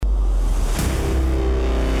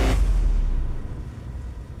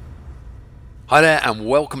Hi there, and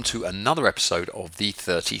welcome to another episode of the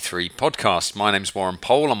 33 podcast. My name's Warren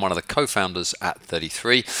Pole. I'm one of the co-founders at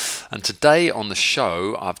 33, and today on the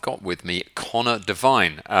show I've got with me Conor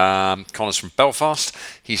Devine. Conor's from Belfast.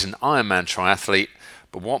 He's an Ironman triathlete,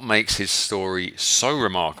 but what makes his story so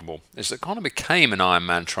remarkable is that Conor became an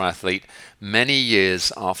Ironman triathlete many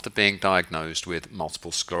years after being diagnosed with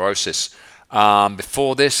multiple sclerosis.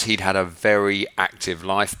 Before this, he'd had a very active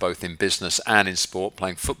life, both in business and in sport,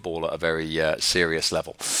 playing football at a very serious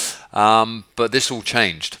level. But this all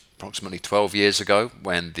changed approximately 12 years ago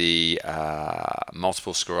when the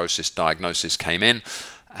multiple sclerosis diagnosis came in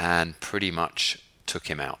and pretty much took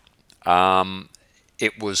him out.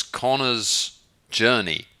 It was Conor's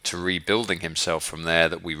journey to rebuilding himself from there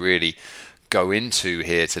that we really go into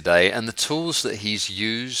here today, and the tools that he's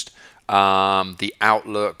used, the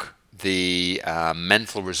outlook, the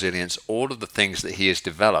mental resilience, all of the things that he has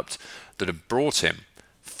developed that have brought him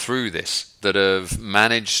through this, that have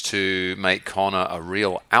managed to make Conor a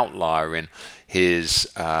real outlier in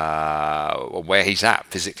his where he's at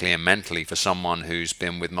physically and mentally for someone who's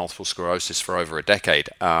been with multiple sclerosis for over a decade.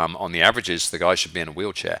 On the averages, the guy should be in a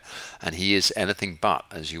wheelchair, and he is anything but,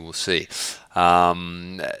 as you will see.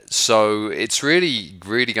 So it's really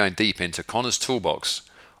going deep into Conor's toolbox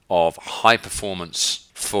of high performance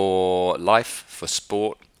for life, for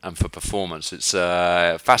sport, and for performance. It's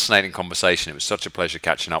a fascinating conversation. It was such a pleasure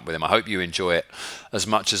catching up with him. I hope you enjoy it as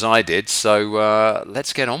much as I did. So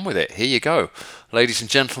let's get on with it. Here you go. Ladies and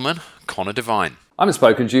gentlemen, Conor Devine. I haven't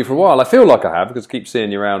spoken to you for a while. I feel like I have because I keep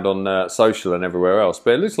seeing you around on social and everywhere else.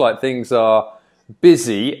 But it looks like things are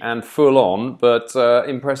busy and full on, but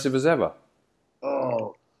impressive as ever.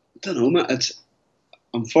 Oh, I don't know, man.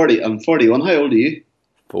 I'm 40. I'm 41. How old are you?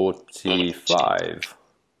 45.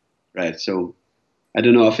 Right. So I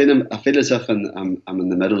don't know. I feel as if I'm in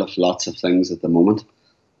the middle of lots of things at the moment.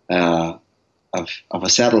 I've a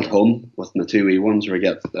settled home with my two wee ones.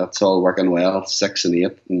 That's all working well, 6 and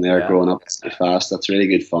 8, and they're growing up fast. That's really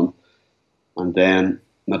good fun. And then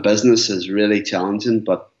my business is really challenging,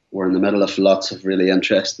 but we're in the middle of lots of really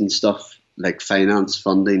interesting stuff like finance,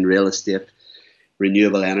 funding, real estate,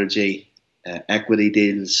 renewable energy, equity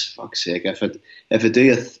deals. Fuck's sake! If I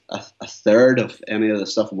do a third of any of the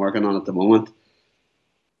stuff I'm working on at the moment,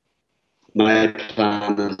 my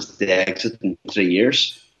plan is to exit in 3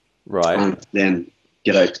 years, right, and then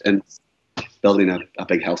get out and building a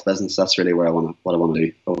big health business. That's really what I want to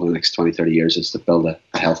do over the next 20, 30 years, is to build a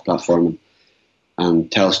health platform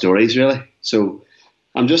and tell stories, really. So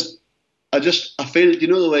I feel, you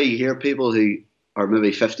know, the way you hear people who are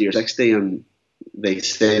maybe 50 or 60 and they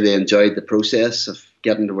say they enjoyed the process of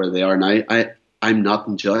getting to where they are now. I'm not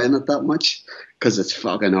enjoying it that much because it's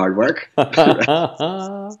fucking hard work.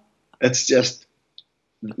 It's just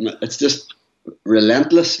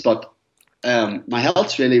relentless. But my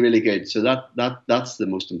health's really, really good. So that's the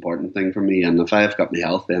most important thing for me. And if I've got my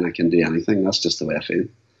health, then I can do anything. That's just the way I feel.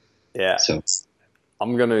 Yeah. So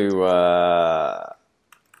I'm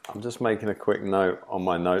just making a quick note on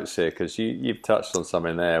my notes here because you've touched on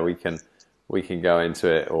something there. We can go into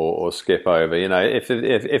it or skip over. You know, if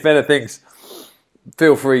anything's,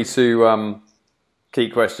 feel free to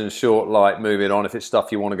keep questions short, light, moving on. If it's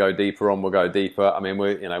stuff you want to go deeper on, we'll go deeper. I mean,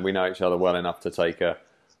 we know each other well enough to take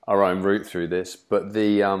our own route through this. But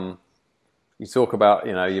you talk about,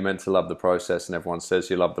 you're meant to love the process, and everyone says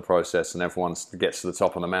you love the process, and everyone gets to the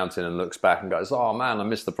top of the mountain and looks back and goes, "Oh man, I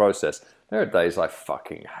missed the process." There are days I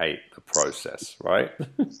fucking hate the process, right?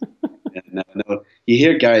 No. You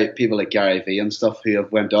hear people like Gary Vee and stuff who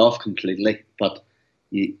have went off completely, but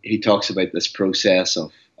he talks about this process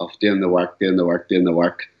of doing the work,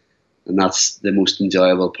 and that's the most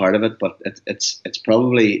enjoyable part of it. But it's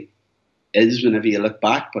probably is whenever you look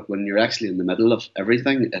back, but when you're actually in the middle of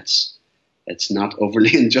everything, it's not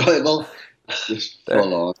overly enjoyable. It's just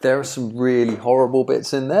full on. There are some really horrible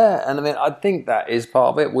bits in there, and I mean, I think that is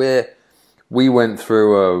part of it. We went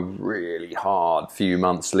through a really hard few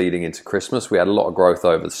months leading into Christmas. We had a lot of growth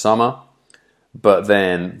over the summer, but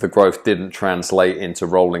then the growth didn't translate into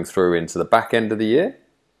rolling through into the back end of the year.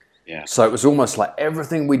 Yeah. So it was almost like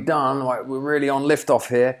everything we'd done, like we're really on liftoff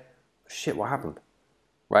here. Shit, what happened?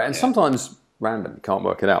 Right? And sometimes random, you can't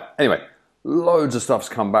work it out. Anyway, loads of stuff's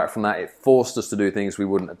come back from that. It forced us to do things we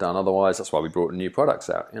wouldn't have done otherwise. That's why we brought new products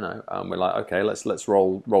out. We're like, okay, let's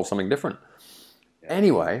roll something different. Yeah.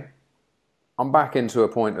 Anyway, I'm back into a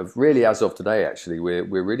point of really, as of today, actually, we're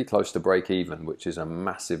really close to break even, which is a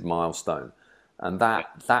massive milestone, and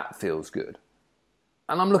that feels good.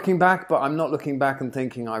 And I'm looking back, but I'm not looking back and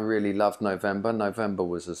thinking I really loved November. November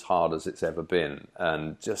was as hard as it's ever been,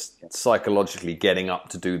 and just psychologically getting up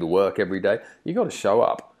to do the work every day. You got to show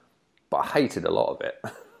up. but I hated a lot of it.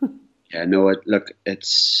 Yeah, no,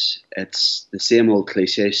 it's the same old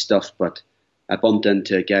cliche stuff, but I bumped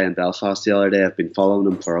into a guy in Belfast the other day. I've been following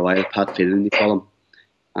him for a while, Pat Phelan, they call him,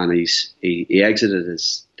 and he exited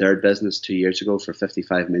his third business 2 years ago for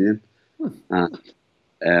 55 million.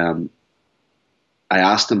 And I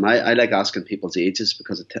asked him, I like asking people's ages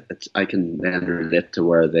because I can then relate to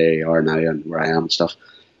where they are now and where I am and stuff.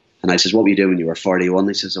 And I says, what were you doing when you were 41?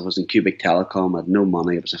 He says, I was in Cubic Telecom, I had no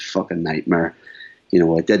money, it was a fucking nightmare. You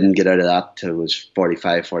know, I didn't get out of that till I was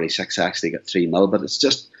 45, 46, I actually got 3 mil. But it's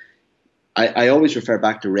just, I always refer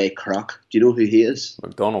back to Ray Kroc. Do you know who he is?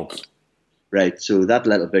 McDonald's. Right, so that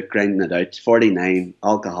little bit, grinding it out, 49,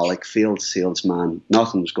 alcoholic, field salesman,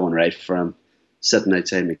 nothing was going right for him, sitting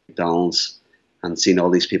outside McDonald's and seeing all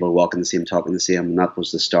these people walking the same, talking the same, and that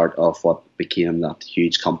was the start of what became that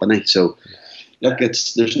huge company. So, look,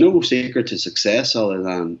 there's no secret to success other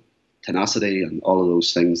than tenacity and all of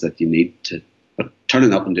those things that you need to, but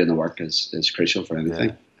turning up and doing the work is crucial for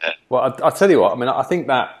anything. Yeah. Well, I'll tell you what, I mean, I think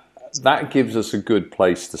that gives us a good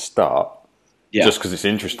place to start, just because it's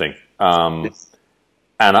interesting. And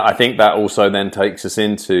I think that also then takes us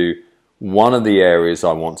into one of the areas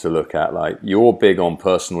I want to look at. Like, you're big on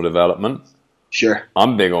personal development. Sure.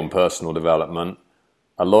 I'm big on personal development.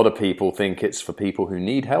 A lot of people think it's for people who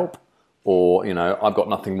need help, or, you know, I've got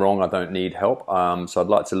nothing wrong, I don't need help. So I'd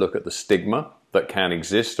like to look at the stigma that can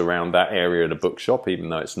exist around that area at a bookshop, even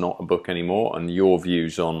though it's not a book anymore, and your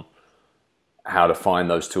views on how to find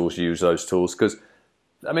those tools, use those tools. Because,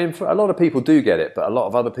 I mean, a lot of people do get it, but a lot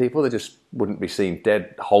of other people, they just wouldn't be seen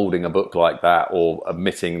dead holding a book like that or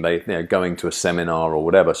admitting going to a seminar or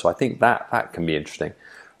whatever. So I think that can be interesting.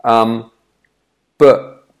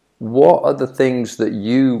 But what are the things that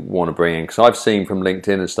you want to bring in? Because I've seen from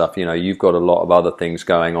LinkedIn and stuff, you know, you've got a lot of other things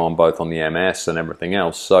going on, both on the MS and everything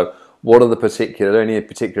else. So what are any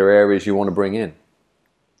particular areas you want to bring in?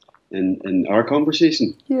 In our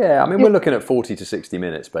conversation? Yeah, I mean, we're looking at 40 to 60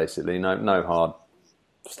 minutes, basically. No hard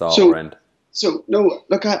start or end. So, no,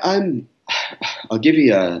 look, I'll give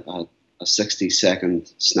you a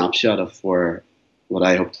 60-second snapshot of what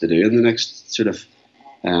I hope to do in the next sort of...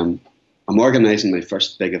 I'm organising my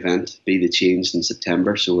first big event, Be the Change, in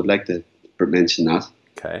September, so I'd like to mention that.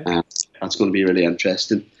 Okay. That's going to be really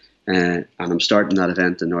interesting. And I'm starting that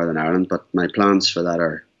event in Northern Ireland, but my plans for that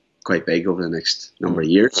are quite big over the next number of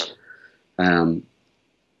years. I'm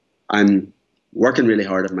working really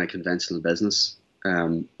hard at my conventional business,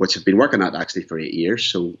 which I've been working at actually for 8 years.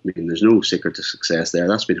 So, I mean, there's no secret to success there.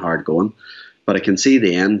 That's been hard going, but I can see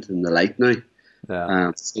the end and the light now.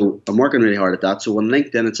 Yeah. So I'm working really hard at that. So on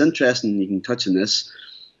LinkedIn, it's interesting, you can touch on this.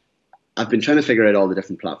 I've been trying to figure out all the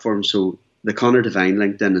different platforms. So the Conor Devine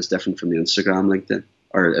LinkedIn is different from the Instagram LinkedIn,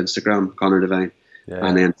 or Instagram Conor Devine. Yeah.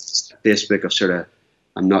 And then Facebook,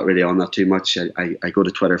 I'm not really on that too much. I go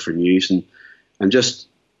to Twitter for news, and I'm just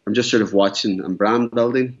sort of watching and brand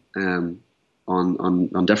building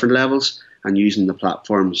on different levels and using the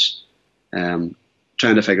platforms,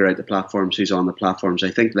 trying to figure out the platforms, who's on the platforms. I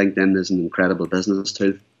think LinkedIn is an incredible business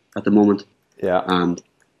tool at the moment. Yeah. And I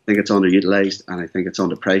think it's underutilized, and I think it's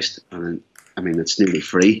underpriced, and I mean, it's nearly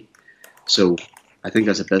free. So I think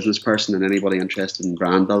as a business person and anybody interested in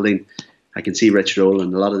brand building, I can see Rich Roll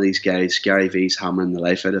and a lot of these guys, Gary V's hammering the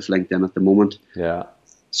life out of LinkedIn at the moment. Yeah.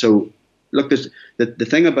 So look, there's the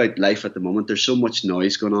thing about life at the moment, there's so much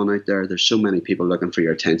noise going on out there. There's so many people looking for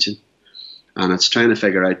your attention. And it's trying to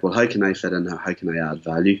figure out, well, how can I fit in? How can I add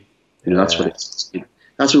value? You know, that's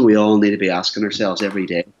what we all need to be asking ourselves every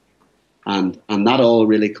day. And that all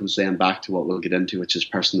really comes then back to what we'll get into, which is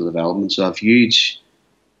personal development. So I have huge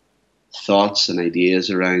thoughts and ideas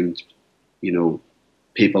around, you know,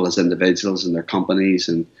 people as individuals and their companies,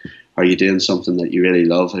 and are you doing something that you really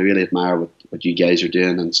love? I really admire what you guys are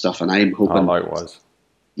doing and stuff. And I'm hoping, likewise.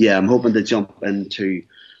 Yeah, I'm hoping to jump into,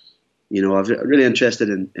 you know, I'm really interested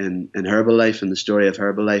in Herbalife and the story of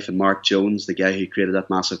Herbalife and Mark Jones, the guy who created that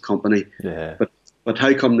massive company. Yeah. But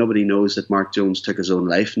how come nobody knows that Mark Jones took his own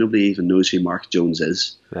life? Nobody even knows who Mark Jones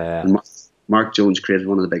is. Yeah. And Mark Jones created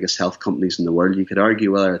one of the biggest health companies in the world. You could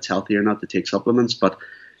argue whether it's healthy or not to take supplements, but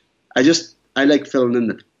I like filling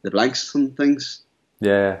in the blanks on things.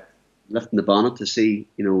 Yeah. Lifting the bonnet to see,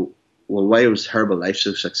 you know, well, why was Herbalife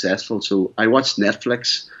so successful? So I watched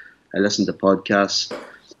Netflix, I listened to podcasts,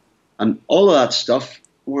 and all of that stuff,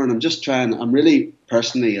 Warren, I'm really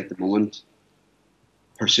personally at the moment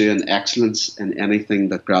pursuing excellence in anything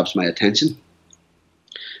that grabs my attention.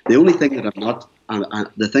 The only thing that I'm not,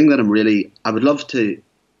 the thing that I would love to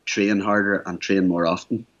train harder and train more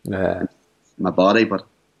often. Yeah. My body, but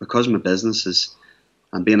because my business is,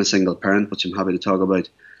 and being a single parent, which I'm happy to talk about,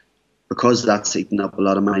 because that's eaten up a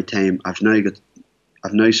lot of my time, I've got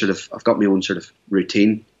my own sort of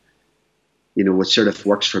routine, which sort of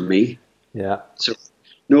works for me. Yeah. So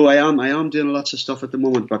no, I am doing lots of stuff at the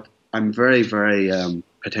moment, but I'm very, very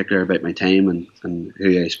particular about my time and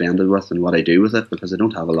who I spend it with and what I do with it, because I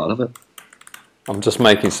don't have a lot of it. I'm just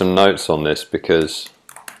making some notes on this because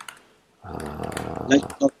I like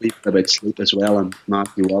to talk about sleep as well, and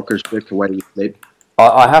Matthew Walker's book, Why Do We Sleep.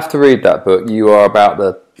 I have to read that book. You are about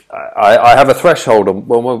the. I have a threshold on.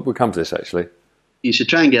 Well, we'll come to this actually. You should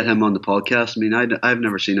try and get him on the podcast. I mean, I've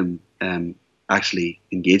never seen him actually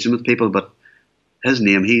engaging with people, but his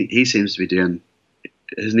name, he seems to be doing.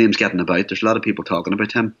 His name's getting about. There's a lot of people talking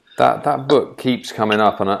about him. That book keeps coming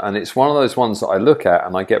up, and it's one of those ones that I look at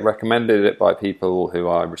and I get recommended it by people who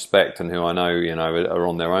I respect and who I know, are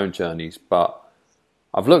on their own journeys. But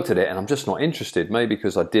I've looked at it and I'm just not interested. Maybe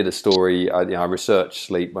because I did a story. I researched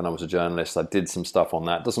sleep when I was a journalist. I did some stuff on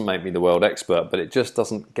that. It doesn't make me the world expert, but it just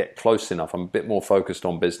doesn't get close enough. I'm a bit more focused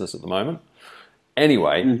on business at the moment.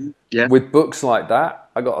 Anyway, with books like that,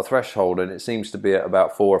 I got a threshold, and it seems to be at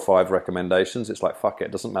about 4 or 5 recommendations. It's like, fuck it,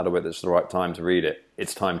 it doesn't matter whether it's the right time to read it.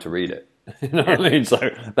 It's time to read it. You know what I mean? So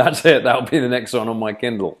that's it. That'll be the next one on my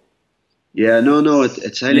Kindle. Yeah, no,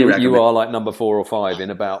 it's highly recommended. You are like number 4 or 5 in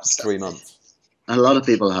about 3 months. A lot of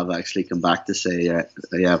people have actually come back to say, yeah,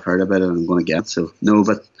 I've heard about it and I'm going to get it. So no,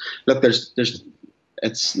 but look, it's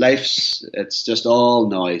just all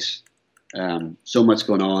noise. So much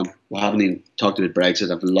going on. We haven't even talked about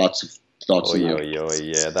Brexit. I've lots of thoughts on that.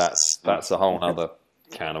 Yeah, that's a whole other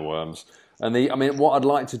can of worms. And what I'd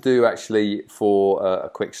like to do actually for a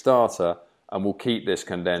quick starter, and we'll keep this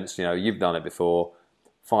condensed. You've done it before,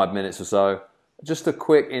 5 minutes or so. Just a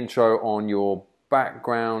quick intro on your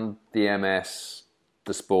background, the MS,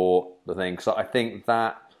 the sport, the thing. So I think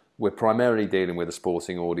that we're primarily dealing with a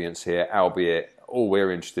sporting audience here, albeit all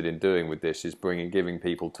we're interested in doing with this is giving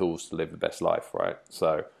people tools to live the best life, right?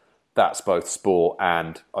 So that's both sport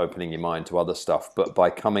and opening your mind to other stuff. But by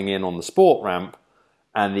coming in on the sport ramp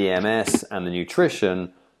and the MS and the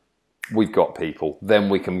nutrition, we've got people. Then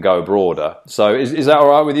we can go broader. So is that all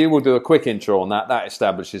right with you? We'll do a quick intro on that. That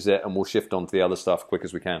establishes it, and we'll shift on to the other stuff quick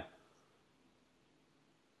as we can.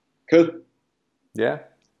 Cool. Yeah?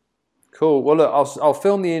 Cool. Well, look, I'll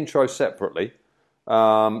film the intro separately.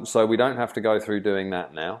 So we don't have to go through doing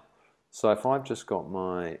that now. So if I've just got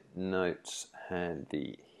my notes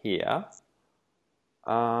handy here,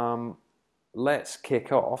 let's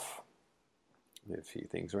kick off. Move a few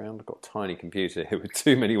things around. I've got a tiny computer here with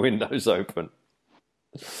too many windows open.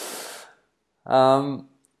 So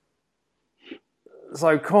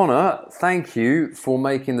Connor, thank you for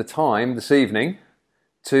making the time this evening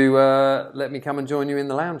to let me come and join you in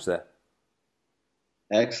the lounge there.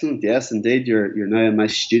 Excellent. Yes, indeed. You're now in my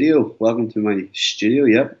studio. Welcome to my studio.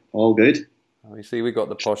 Yep, all good. Oh, you see, we got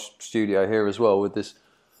the posh studio here as well with this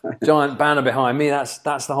giant banner behind me. That's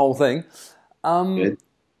the whole thing. Good.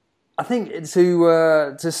 I think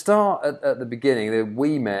to start at the beginning,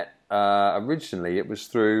 we met originally. It was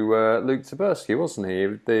through Luke Taberski, wasn't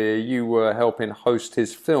he? You were helping host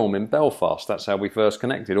his film in Belfast. That's how we first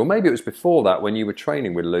connected. Or maybe it was before that when you were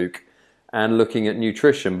training with Luke and looking at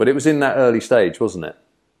nutrition. But it was in that early stage, wasn't it?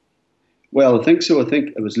 Well, I think so. I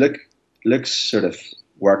think it was Luke's sort of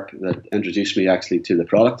work that introduced me actually to the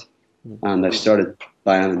product. And I started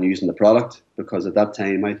buying and using the product because at that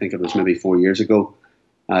time, I think it was maybe 4 years ago,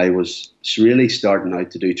 I was really starting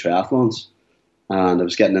out to do triathlons. And I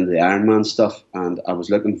was getting into the Ironman stuff, and I was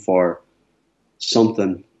looking for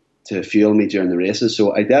something to fuel me during the races.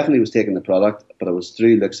 So I definitely was taking the product, but it was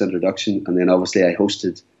through Luke's introduction. And then obviously I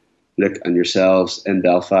hosted Luke and yourselves in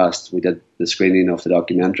Belfast. We did the screening of the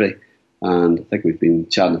documentary, and I think we've been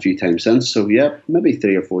chatting a few times since. So yeah, maybe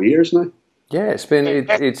 3 or 4 years now. Yeah,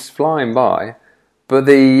 it's flying by. But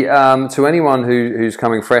to anyone who's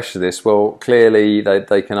coming fresh to this, well, clearly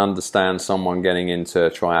they can understand someone getting into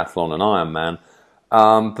triathlon and Ironman.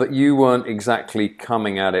 But you weren't exactly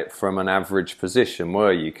coming at it from an average position,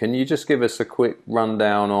 were you? Can you just give us a quick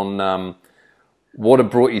rundown on what had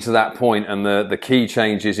brought you to that point and the key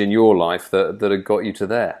changes in your life that had got you to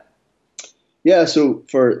there? Yeah, so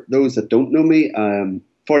for those that don't know me, I'm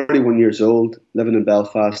 41 years old, living in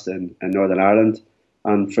Belfast in Northern Ireland.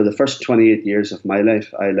 And for the first 28 years of my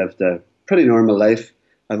life, I lived a pretty normal life.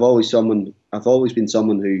 I've always been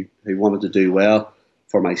someone who wanted to do well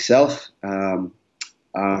for myself.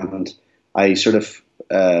 And I sort of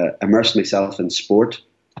immersed myself in sport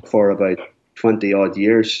for about 20 odd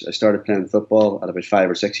years. I started playing football at about 5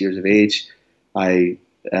 or 6 years of age. Over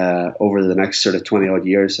the next sort of 20 odd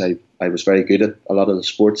years, I was very good at a lot of the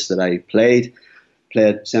sports that I played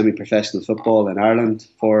semi-professional football in Ireland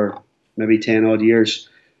for maybe 10 odd years.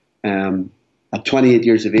 At 28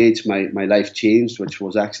 years of age, my life changed, which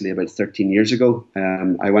was actually about 13 years ago.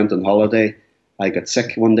 I went on holiday. I got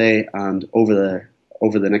sick one day, and over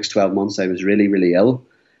the next 12 months, I was really, really ill.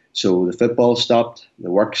 So the football stopped,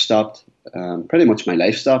 the work stopped, pretty much my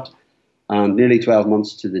life stopped. And nearly 12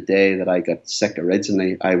 months to the day that I got sick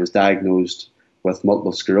originally, I was diagnosed with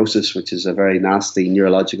multiple sclerosis, which is a very nasty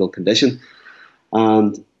neurological condition.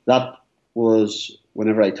 And that was,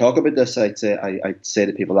 whenever I talk about this, I'd say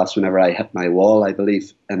to people, that's whenever I hit my wall. I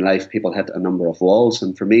believe in life people hit a number of walls.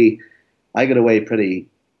 And for me, I got away pretty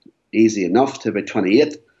easy enough to about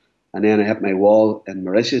 28. And then I hit my wall in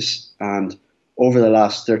Mauritius. And over the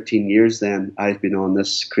last 13 years then, I've been on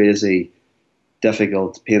this crazy,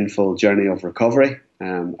 difficult, painful journey of recovery,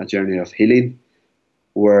 a journey of healing,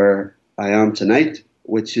 where I am tonight,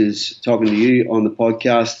 which is talking to you on the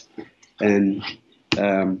podcast and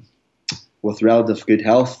with relative good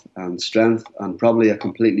health and strength, and probably a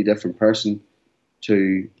completely different person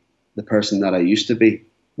to the person that I used to be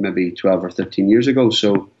maybe 12 or 13 years ago.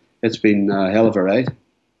 So it's been a hell of a ride.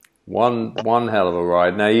 One hell of a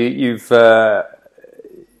ride. Now you've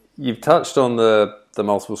touched on the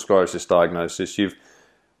multiple sclerosis diagnosis. You've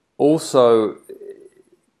also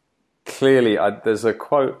clearly, there's a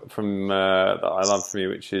quote from that I love from you,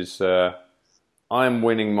 which is, "I am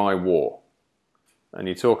winning my war." And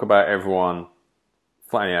you talk about everyone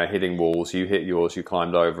hitting walls. You hit yours, you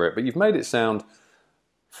climbed over it, but you've made it sound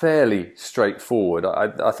fairly straightforward.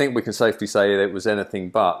 I think we can safely say that it was anything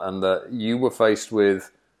but, and that you were faced with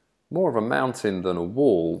more of a mountain than a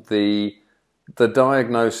wall. The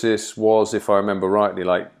diagnosis was, if I remember rightly,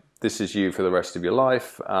 like, this is you for the rest of your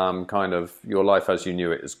life. Kind of your life as you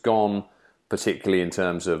knew it is gone, particularly in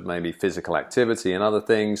terms of maybe physical activity and other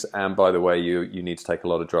things. And by the way, you need to take a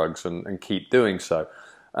lot of drugs and keep doing so.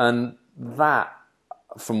 And that,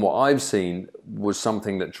 from what I've seen, was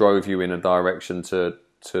something that drove you in a direction to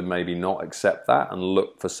maybe not accept that and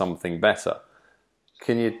look for something better.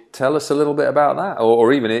 Can you tell us a little bit about that?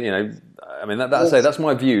 Or even, I mean, that's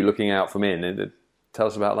my view looking out from in. Tell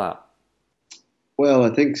us about that. Well,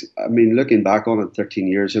 looking back on it 13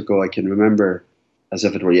 years ago, I can remember as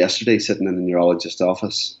if it were yesterday sitting in the neurologist's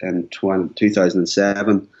office in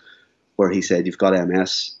 2007, where he said, "You've got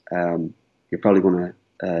MS, you're probably going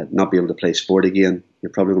to not be able to play sport again,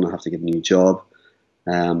 you're probably going to have to get a new job,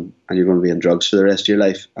 and you're going to be on drugs for the rest of your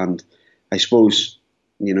life." And I suppose,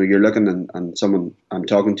 you're looking and someone, I'm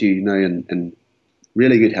talking to you now in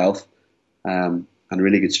really good health and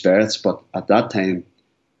really good spirits, but at that time,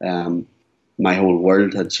 my whole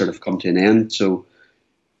world had sort of come to an end. So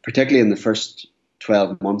particularly in the first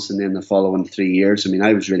 12 months and then the following 3 years,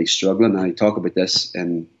 I was really struggling. I talk about this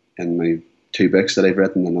in my 2 books that I've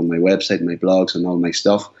written and on my website and my blogs and all my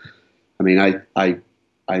stuff.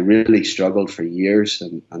 I really struggled for years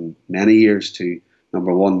and many years to,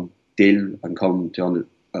 number one, deal and come to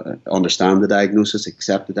understand the diagnosis,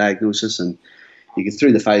 accept the diagnosis. And you get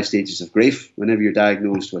through the 5 stages of grief whenever you're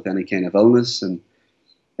diagnosed with any kind of illness, and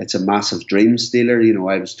it's a massive dream stealer.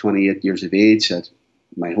 I was 28 years of age, had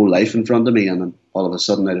my whole life in front of me, and then all of a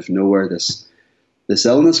sudden, out of nowhere, this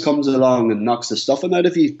illness comes along and knocks the stuffing out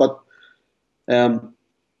of you. But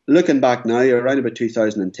looking back now, around about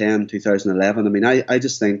 2010, 2011, I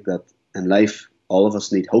just think that in life, all of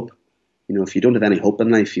us need hope. If you don't have any hope in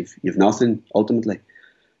life, you've nothing, ultimately.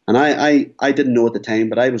 And I didn't know at the time,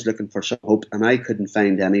 but I was looking for some hope, and I couldn't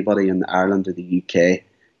find anybody in Ireland or the UK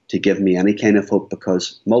to give me any kind of hope,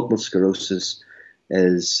 because multiple sclerosis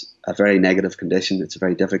is a very negative condition. It's a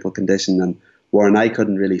very difficult condition, and Warren, I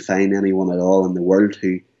couldn't really find anyone at all in the world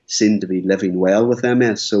who seemed to be living well with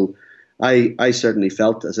MS. So I certainly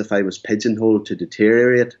felt as if I was pigeonholed to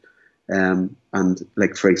deteriorate. And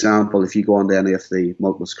like, for example, if you go onto any of the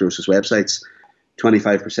multiple sclerosis websites,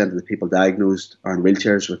 25% of the people diagnosed are in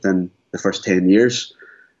wheelchairs within the first 10 years.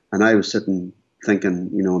 And I was sitting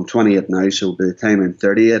thinking, I'm 28 now, so by the time I'm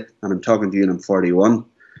 38, and I'm talking to you and I'm 41,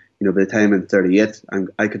 by the time I'm 38,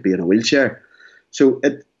 I could be in a wheelchair. So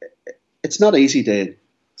it's not easy to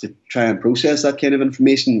try and process that kind of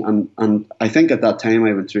information. And I think at that time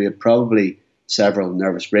I went through probably several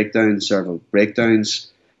nervous breakdowns, several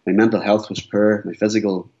breakdowns. My mental health was poor. My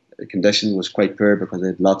physical condition was quite poor because I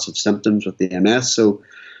had lots of symptoms with the MS. So,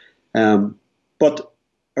 but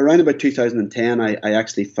around about 2010, I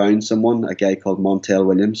actually found someone, a guy called Montel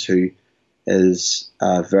Williams, who is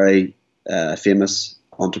a very famous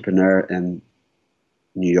entrepreneur in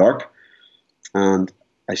New York. And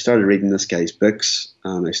I started reading this guy's books,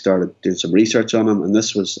 and I started doing some research on him. And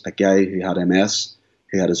this was a guy who had MS,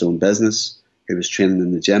 who had his own business, who was training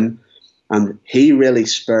in the gym. And he really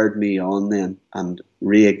spurred me on then and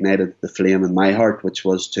reignited the flame in my heart, which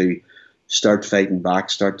was to start fighting back,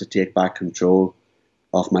 start to take back control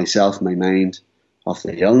of myself, my mind, of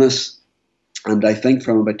the illness. And I think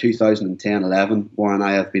from about 2010-11, Warren and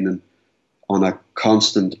I have been on a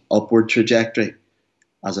constant upward trajectory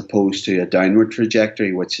as opposed to a downward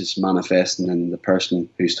trajectory, which is manifesting in the person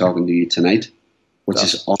who's talking to you tonight, which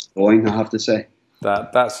is ongoing, I have to say.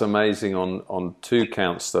 That's amazing on two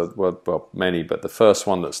counts. Well, many, but the first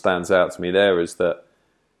one that stands out to me there is that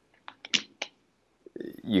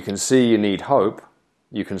you can see you need hope.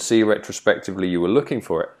 You can see retrospectively you were looking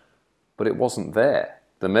for it, but it wasn't there.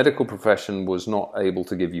 The medical profession was not able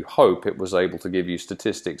to give you hope. It was able to give you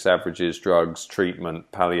statistics, averages, drugs,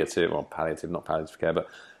 treatment, palliative, not palliative care, but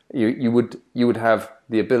you would have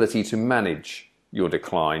the ability to manage your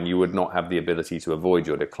decline. You would not have the ability to avoid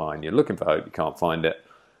your decline. You're looking for hope, you can't find it.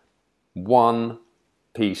 One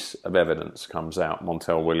piece of evidence comes out,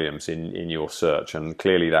 Montel Williams, in your search, and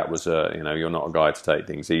clearly that was you're not a guy to take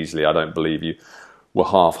things easily. I don't believe you were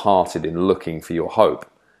half-hearted in looking for your hope.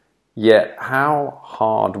 Yet, how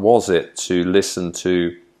hard was it to listen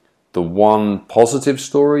to the one positive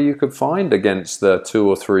story you could find against the 2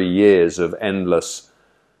 or 3 years of endless,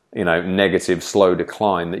 negative, slow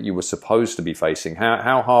decline that you were supposed to be facing?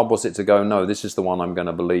 How hard was it to go, no, this is the one I'm going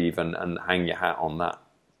to believe, and hang your hat on that?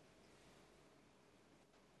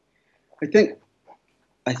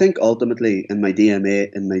 I think ultimately in my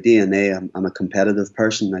DNA, I'm a competitive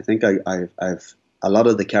person. I think I've a lot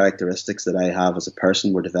of the characteristics that I have as a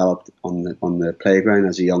person were developed on the playground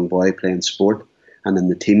as a young boy playing sport, and in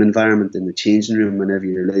the team environment, in the changing room, whenever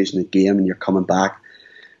you're losing a game and you're coming back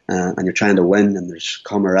and you're trying to win, and there's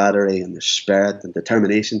camaraderie and there's spirit and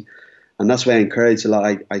determination. And that's why I encourage a lot.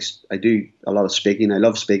 I do a lot of speaking. I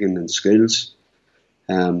love speaking in schools.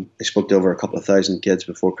 I spoke to over a couple of thousand kids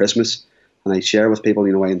before Christmas, and I share with people,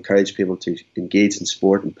 I encourage people to engage in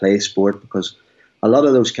sport and play sport, because a lot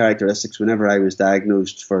of those characteristics, whenever I was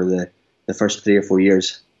diagnosed for the first 3 or 4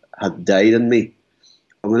 years, had died in me.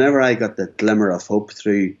 And whenever I got the glimmer of hope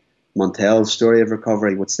through Montel's story of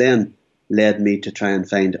recovery, which then led me to try and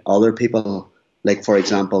find other people, like, for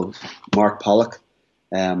example, Mark Pollock,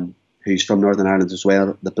 who's from Northern Ireland as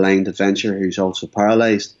well, the blind adventurer who's also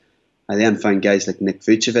paralysed. I then found guys like Nick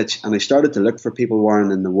Vucevic, and I started to look for people,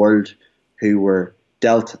 Warren, in the world who were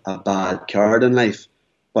dealt a bad card in life,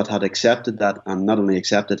 but had accepted that, and not only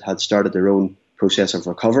accepted, had started their own process of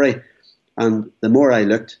recovery. And the more I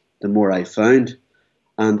looked, the more I found.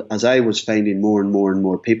 And as I was finding more and more and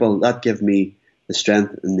more people, that gave me the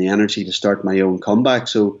strength and the energy to start my own comeback.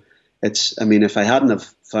 So if I hadn't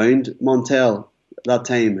have found Montel that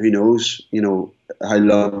time, who knows, how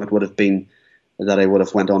long it would have been that I would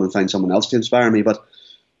have went on and found someone else to inspire me. But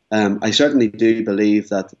I certainly do believe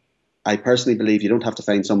that, I personally believe you don't have to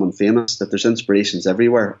find someone famous, that there's inspirations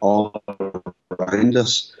everywhere, all around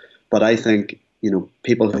us. But I think,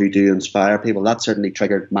 people who do inspire people, that certainly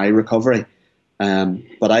triggered my recovery.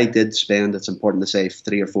 But I did spend, it's important to say,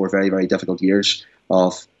 3 or 4 very, very difficult years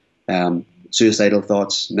of suicidal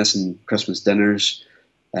thoughts, missing Christmas dinners,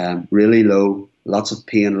 really low, lots of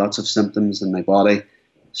pain, lots of symptoms in my body,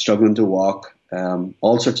 struggling to walk,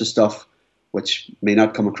 all sorts of stuff which may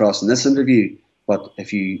not come across in this interview. But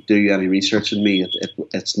if you do any research on me,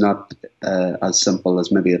 it's not as simple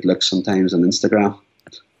as maybe it looks sometimes on Instagram.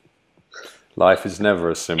 Life is never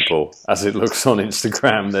as simple as it looks on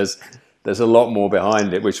Instagram. There's a lot more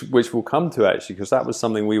behind it, which we'll come to, actually, because that was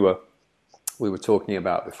something we were talking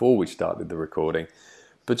about before we started the recording.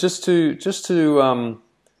 But just to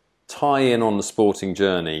tie in on the sporting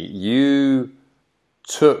journey, you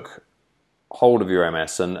took hold of your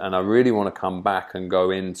MS, and I really want to come back and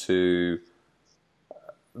go into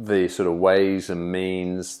the sort of ways and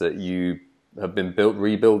means that you have been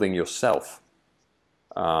rebuilding yourself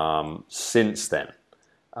since then,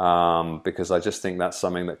 because I just think that's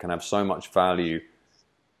something that can have so much value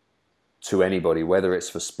to anybody, whether it's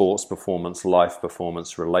for sports performance, life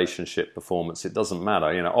performance, relationship performance. It doesn't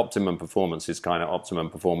matter. Optimum performance is kind of optimum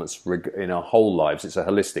performance in our whole lives. It's a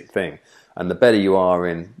holistic thing, and the better you are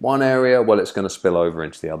in one area, well, it's going to spill over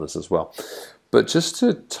into the others as well. But just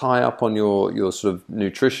to tie up on your sort of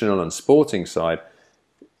nutritional and sporting side,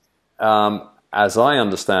 as I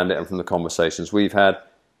understand it, and from the conversations we've had,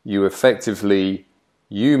 you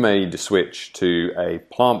made the switch to a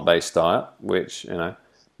plant-based diet, which,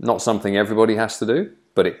 not something everybody has to do,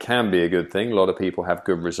 but it can be a good thing. A lot of people have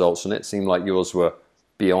good results, and it seemed like yours were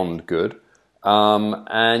beyond good.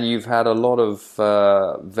 And you've had a lot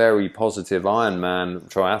of very positive Ironman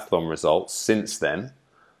triathlon results since then.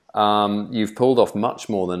 You've pulled off much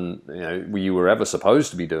more than you were ever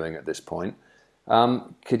supposed to be doing at this point.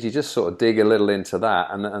 Could you just sort of dig a little into that,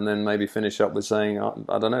 and then maybe finish up with saying,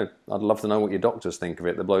 I don't know, I'd love to know what your doctors think of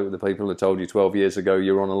it. The people who told you 12 years ago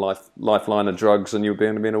you were on a lifeline of drugs and you were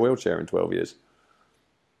going to be in a wheelchair in 12 years.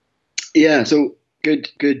 Yeah, so good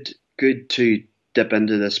to dip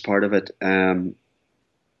into this part of it.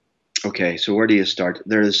 Okay, so where do you start?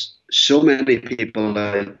 There's so many people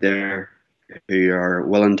out there who are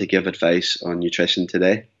willing to give advice on nutrition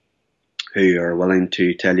today, who are willing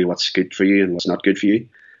to tell you what's good for you and what's not good for you.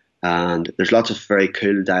 And there's lots of very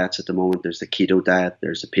cool diets at the moment. There's the keto diet,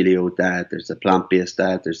 there's the paleo diet, there's the plant-based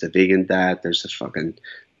diet, there's the vegan diet, there's the fucking,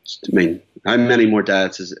 I mean, how many more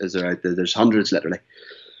diets is there out there? There's hundreds, literally.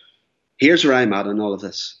 Here's where I'm at in all of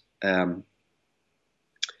this.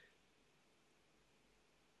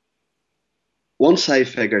 Once I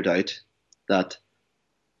figured out that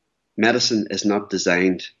medicine is not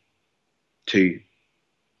designed to,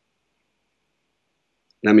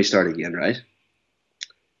 let me start again, right?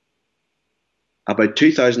 About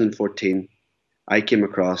 2014, I came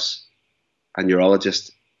across a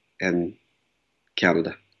neurologist in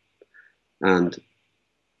Canada, and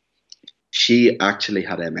she actually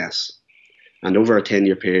had MS. And over a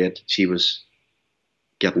 10-year period, she was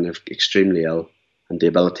getting extremely ill and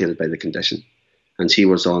debilitated by the condition. And she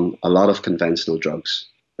was on a lot of conventional drugs,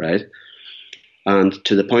 right? And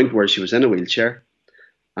to the point where she was in a wheelchair,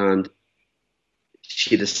 and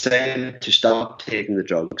she decided to stop taking the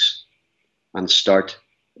drugs and start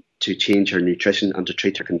to change her nutrition and to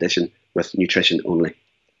treat her condition with nutrition only.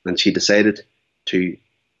 And she decided the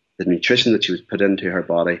nutrition that she would put into her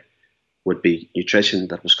body would be nutrition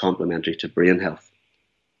that was complementary to brain health,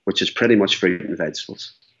 which is pretty much fruit and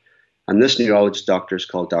vegetables. And this neurologist doctor is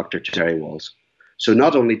called Dr. Terry Walls. So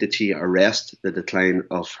not only did she arrest the decline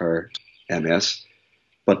of her MS,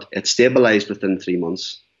 but it stabilized within 3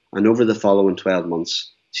 months. And over the following 12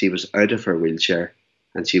 months, she was out of her wheelchair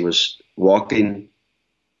and she was walking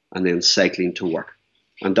and then cycling to work.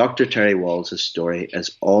 And Dr. Terry Walls' story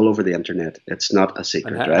is all over the internet. It's not a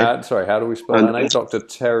secret, right? How do we spell her name? Dr.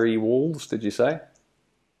 Terry Walls, did you say?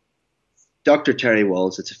 Dr. Terry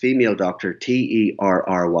Walls, it's a female doctor, TerrywAhls,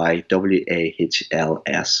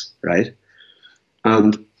 right?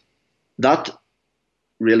 And that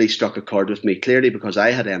really struck a chord with me, clearly because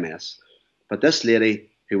I had MS. But this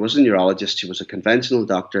lady, who was a neurologist, she was a conventional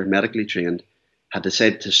doctor, medically trained, had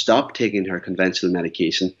decided to stop taking her conventional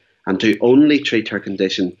medication and to only treat her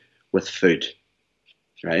condition with food,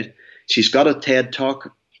 right? She's got a TED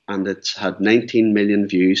Talk, and it's had 19 million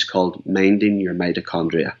views, called Minding Your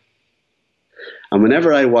Mitochondria. And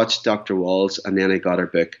whenever I watched Dr. Walls and then I got her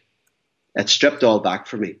book, it stripped all back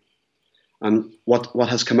for me. And what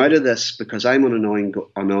has come out of this, because I'm on an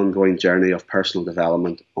ongoing journey of personal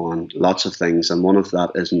development on lots of things, and one of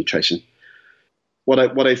that is nutrition.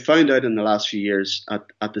 What I found out in the last few years,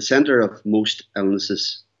 at the center of most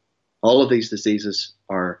illnesses, all of these diseases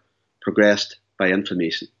are progressed by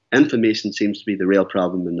inflammation. Inflammation seems to be the real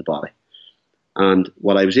problem in the body. And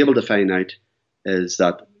what I was able to find out is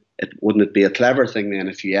that wouldn't it be a clever thing then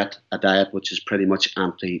if you ate a diet which is pretty much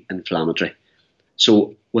anti-inflammatory?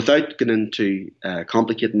 So without getting into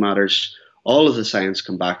complicated matters, all of the science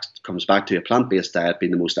comes back to a plant-based diet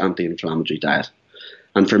being the most anti-inflammatory diet.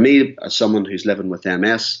 And for me, as someone who's living with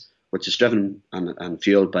MS, which is driven and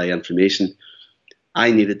fueled by inflammation,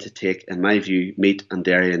 I needed to take, in my view, meat and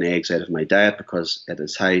dairy and eggs out of my diet because it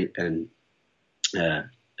is high in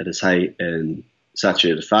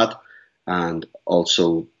saturated fat and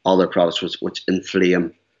also other products which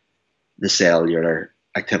inflame the cellular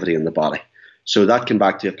activity in the body. So that came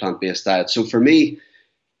back to a plant-based diet. So for me,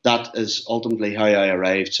 that is ultimately how I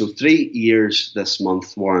arrived. So 3 years this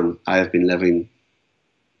month, Warren, I have been living,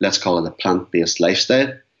 let's call it a plant-based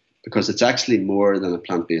lifestyle, because it's actually more than a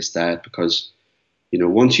plant-based diet, because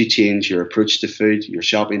once you change your approach to food, your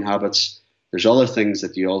shopping habits, there's other things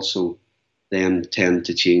that you also then tend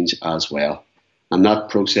to change as well. And that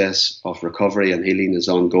process of recovery and healing is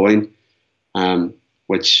ongoing,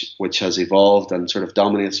 which has evolved and sort of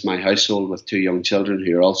dominates my household with 2 young children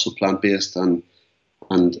who are also plant-based. And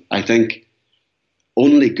I think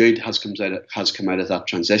only good has come out of that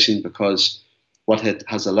transition, because what it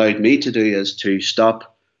has allowed me to do is to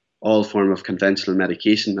stop all form of conventional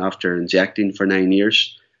medication after injecting for 9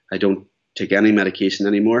 years. I don't take any medication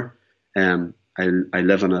anymore. I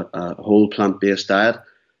live on a whole plant-based diet,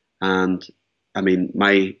 and I mean,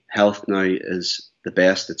 my health now is the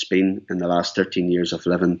best it's been in the last 13 years of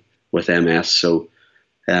living with MS. So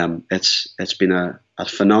it's been a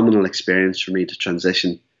phenomenal experience for me to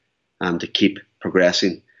transition and to keep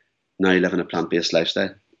progressing, now living a plant-based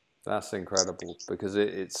lifestyle. That's incredible, because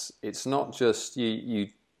it's not just you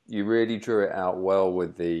really drew it out well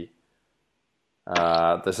with the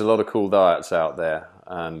there's a lot of cool diets out there,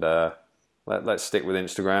 and let's stick with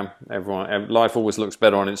Instagram. Life always looks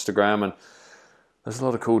better on Instagram, and there's a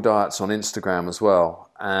lot of cool diets on Instagram as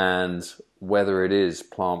well. And whether it is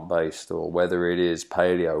plant-based or whether it is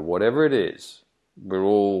paleo, whatever it is, we're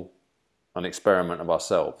all an experiment of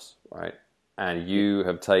ourselves, right? And you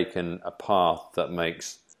have taken a path that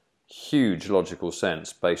makes huge logical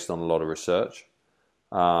sense based on a lot of research.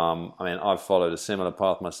 I mean, I've followed a similar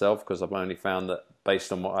path myself, because I've only found that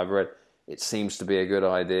based on what I've read, it seems to be a good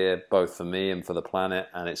idea both for me and for the planet,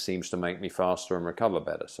 and it seems to make me faster and recover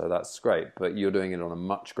better. So that's great. But you're doing it on a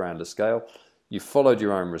much grander scale. You followed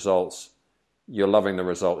your own results. You're loving the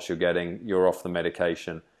results you're getting. You're off the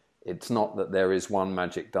medication. It's not that there is one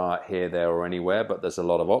magic diet here, there, or anywhere, but there's a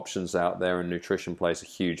lot of options out there, and nutrition plays a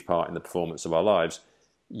huge part in the performance of our lives.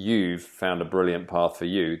 You've found a brilliant path for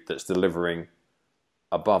you that's delivering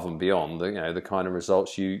above and beyond the kind of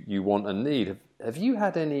results you want and need. Have you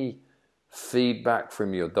had any feedback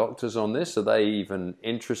from your doctors on this? Are they even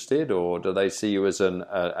interested, or do they see you as an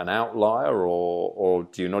outlier, or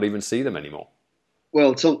do you not even see them anymore?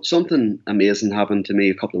 Well, something amazing happened to me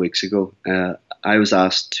a couple of weeks ago. I was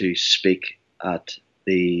asked to speak at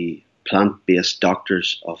the Plant-Based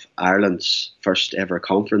Doctors of Ireland's first ever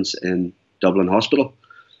conference in Dublin Hospital.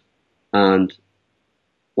 And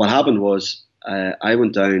what happened was, I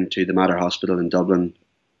went down to the Mater Hospital in Dublin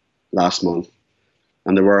last month,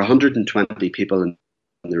 and there were 120 people in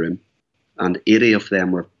the room, and 80 of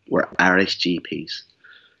them were Irish GPs.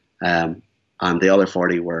 And the other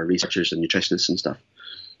 40 were researchers and nutritionists and stuff.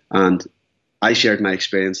 And I shared my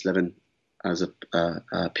experience living as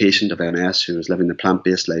a patient of MS who was living the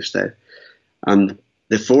plant-based lifestyle. And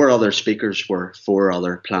the 4 other speakers were 4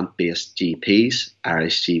 other plant-based GPs,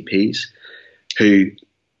 Irish GPs, who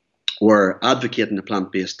were advocating a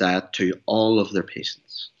plant-based diet to all of their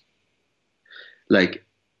patients. Like,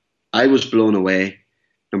 I was blown away,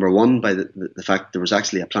 number one, by the fact there was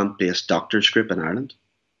actually a plant-based doctors group in Ireland.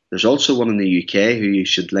 There's also one in the UK who you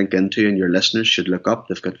should link into, and your listeners should look up.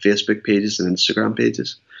 They've got Facebook pages and Instagram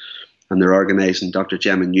pages, and they're organising. Dr.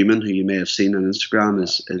 Gemma Newman, who you may have seen on Instagram,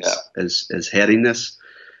 is heading this.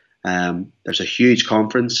 There's a huge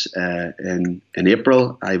conference in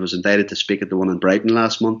April. I was invited to speak at the one in Brighton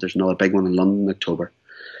last month. There's another big one in London in October.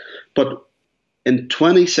 But in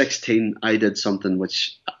 2016, I did something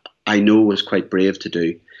which I know was quite brave to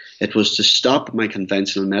do. It was to stop my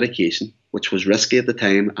conventional medication, which was risky at the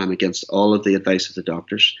time and against all of the advice of the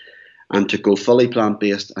doctors, and to go fully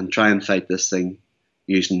plant-based and try and fight this thing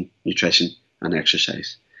using nutrition and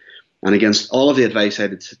exercise. And against all of the advice, I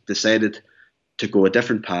decided to go a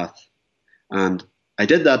different path. And I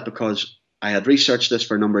did that because I had researched this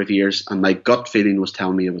for a number of years, and my gut feeling was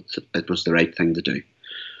telling me it was the right thing to do.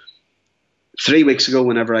 3 weeks ago,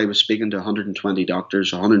 whenever I was speaking to 120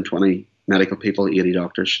 doctors, 120 medical people, 80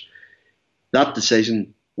 doctors, that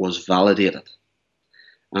decision was validated.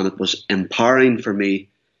 And it was empowering for me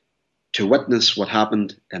to witness what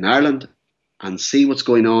happened in Ireland and see what's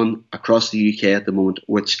going on across the UK at the moment,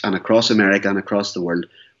 and across America and across the world,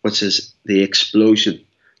 which is the explosion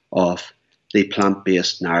of the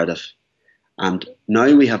plant-based narrative. And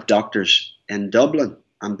now we have doctors in Dublin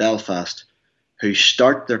and Belfast who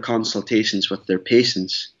start their consultations with their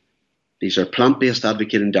patients. These are plant-based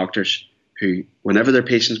advocating doctors who, whenever their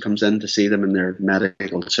patient comes in to see them in their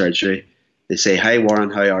medical surgery, they say, "Hi Warren,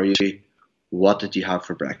 how are you? What did you have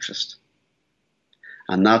for breakfast?"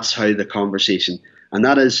 And that's how the conversation, and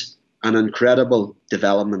that is an incredible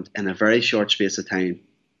development in a very short space of time.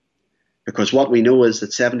 Because what we know is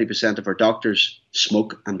that 70% of our doctors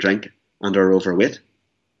smoke and drink and are overweight.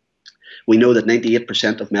 We know that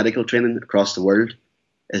 98% of medical training across the world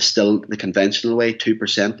is still the conventional way.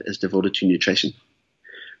 2% is devoted to nutrition.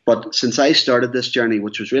 But since I started this journey,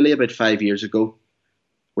 which was really about 5 years ago,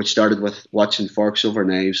 which started with watching Forks Over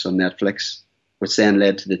Knives on Netflix, which then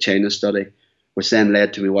led to the China study, which then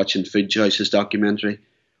led to me watching Food Choices documentary,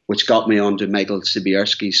 which got me onto Michael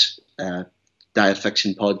Sibierski's Diet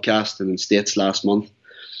Fiction podcast in the States last month.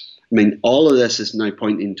 I mean, all of this is now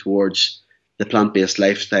pointing towards the plant-based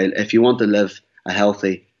lifestyle if you want to live a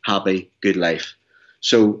healthy, happy, good life.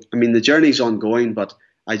 So, I mean, the journey's ongoing, but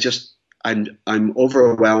I'm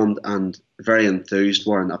overwhelmed and very enthused,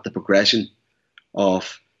 Warren, at the progression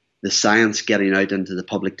of the science getting out into the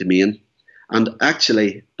public domain, and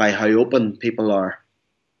actually by how open people are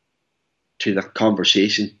to the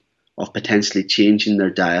conversation of potentially changing their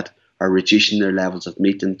diet or reducing their levels of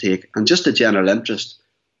meat intake, and just a general interest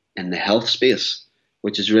in the health space.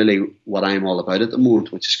 which is really what I'm all about at the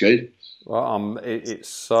moment, which is good. Well, it's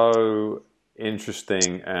so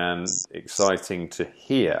interesting and exciting to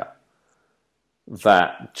hear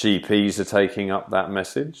that GPs are taking up that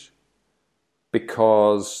message,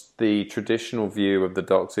 because the traditional view of the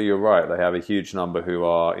doctor, you're right, they have a huge number who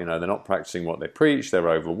are, they're not practicing what they preach, they're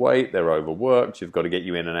overweight, they're overworked, you've got to get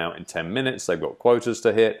you in and out in 10 minutes, they've got quotas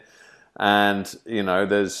to hit, and,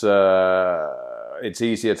 there's it's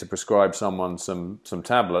easier to prescribe someone some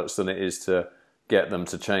tablets than it is to get them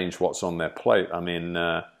to change what's on their plate. I mean,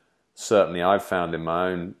 certainly I've found in my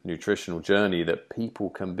own nutritional journey that people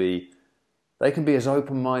can be as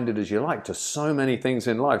open-minded as you like to so many things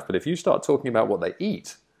in life, but if you start talking about what they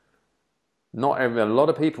eat, a lot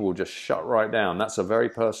of people will just shut right down. That's a very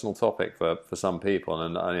personal topic for some people,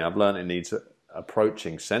 and I've learned it needs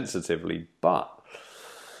approaching sensitively, but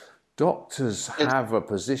doctors have a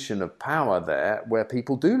position of power there where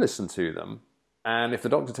people do listen to them. And if the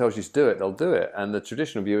doctor tells you to do it, they'll do it. And the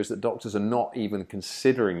traditional view is that doctors are not even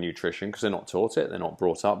considering nutrition because they're not taught it, they're not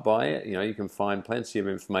brought up by it. You can find plenty of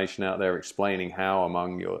information out there explaining how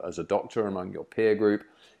as a doctor, among your peer group,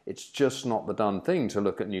 it's just not the done thing to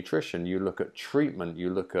look at nutrition. You look at treatment, you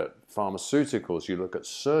look at pharmaceuticals, you look at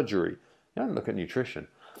surgery. You don't look at nutrition.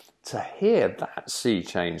 To hear that sea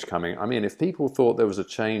change coming, I mean, if people thought there was a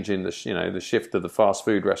change in the shift of the fast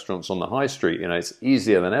food restaurants on the high street, it's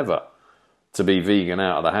easier than ever to be vegan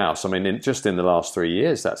out of the house. I mean, just in the last 3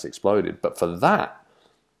 years, that's exploded. But for that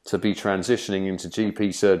to be transitioning into GP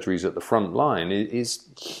surgeries at the front line is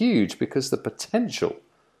huge, because the potential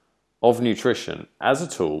of nutrition as a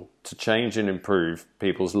tool to change and improve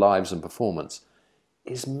people's lives and performance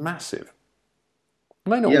is massive. It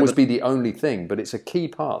may not always be the only thing, but it's a key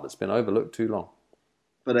part that's been overlooked too long.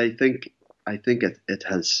 But I think it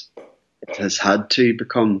has had to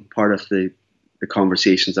become part of the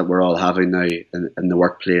conversations that we're all having now in the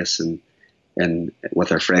workplace and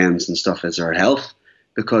with our friends and stuff, is our health,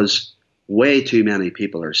 because way too many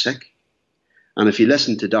people are sick. And if you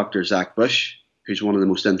listen to Dr. Zach Bush, who's one of the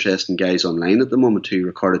most interesting guys online at the moment, who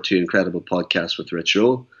recorded 2 incredible podcasts with Rich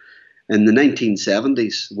Roll, in the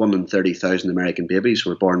 1970s, 1 in 30,000 American babies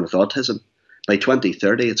were born with autism. By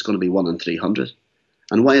 2030, it's going to be 1 in 300.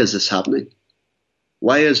 And why is this happening?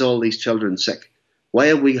 Why is all these children sick? Why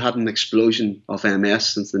have we had an explosion of MS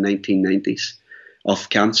since the 1990s, of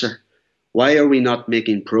cancer? Why are we not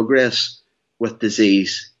making progress with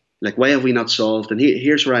disease? Like, why have we not solved? And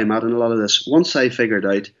here's where I'm at in a lot of this. Once I figured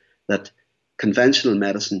out that conventional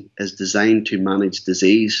medicine is designed to manage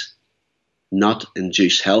disease, not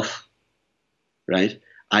induce health, right,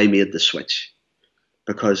 I made the switch.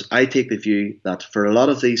 Because I take the view that for a lot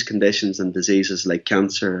of these conditions and diseases like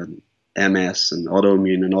cancer and MS and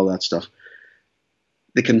autoimmune and all that stuff,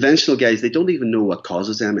 the conventional guys, they don't even know what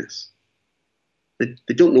causes MS.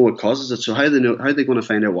 They don't know what causes it, so how are they going to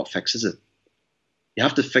find out what fixes it? You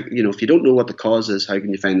have to if you don't know what the cause is, how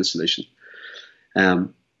can you find the solution?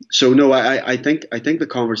 So no, I think the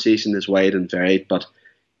conversation is wide and varied, but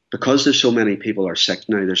because there's so many people are sick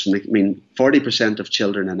now, 40% of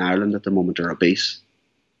children in Ireland at the moment are obese.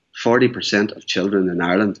 40% of children in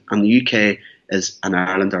Ireland, and the UK and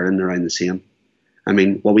Ireland are in and around the same. I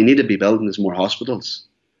mean, what we need to be building is more hospitals.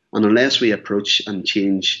 And unless we approach and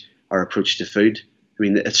change our approach to food,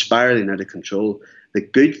 it's spiraling out of control. The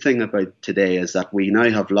good thing about today is that we now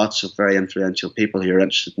have lots of very influential people who are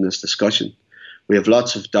interested in this discussion. We have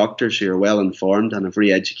lots of doctors who are well informed and have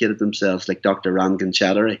re-educated themselves, like Dr. Rangan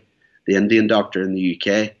Chatterjee, the Indian doctor in the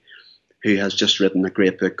UK, who has just written a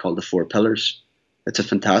great book called The 4 Pillars. It's a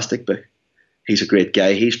fantastic book. He's a great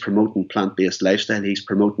guy. He's promoting plant-based lifestyle. He's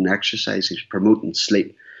promoting exercise. He's promoting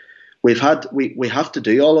sleep. We have to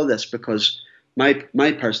do all of this because my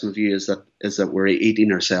personal view is that we're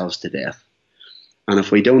eating ourselves to death. And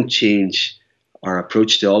if we don't change our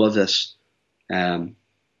approach to all of this,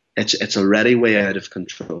 it's already way out of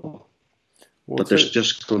control. But there's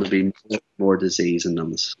just going to be more disease and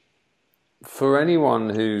illness. For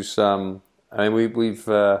anyone who's,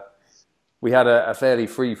 we had a fairly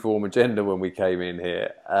free-form agenda when we came in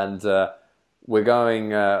here, and we're going.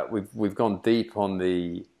 We've gone deep on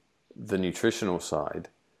the nutritional side.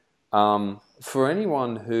 For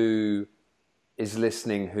anyone who is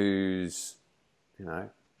listening, who's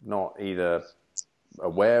not either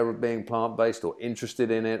aware of being plant-based or interested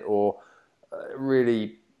in it, or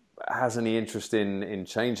really has any interest in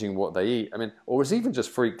changing what they eat, or is even just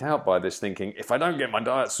freaked out by this, thinking, if I don't get my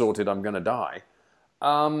diet sorted, I'm going to die.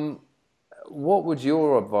 What would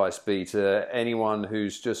your advice be to anyone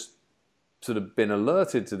who's just sort of been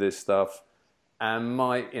alerted to this stuff and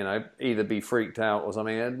might, either be freaked out or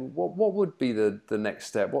something. And what would be the next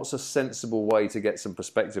step? What's a sensible way to get some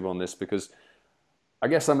perspective on this? Because I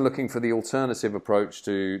guess I'm looking for the alternative approach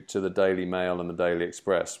to the Daily Mail and the Daily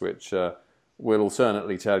Express, which will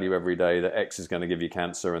alternately tell you every day that X is going to give you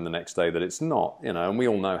cancer and the next day that it's not. And we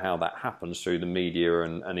all know how that happens through the media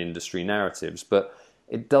and industry narratives, but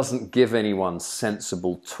it doesn't give anyone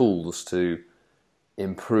sensible tools to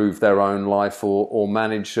improve their own life or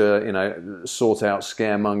manage, sort out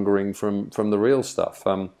scaremongering from the real stuff.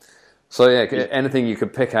 So anything you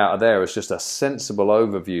could pick out of there is just a sensible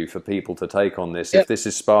overview for people to take on this, if this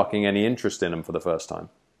is sparking any interest in them for the first time.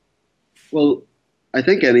 Well, I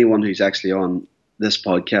think anyone who's actually on this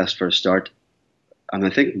podcast for a start, and I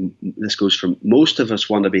think this goes from most of us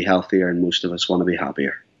want to be healthier and most of us want to be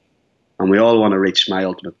happier. And we all want to reach my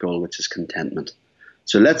ultimate goal, which is contentment.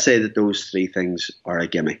 So let's say that those three things are a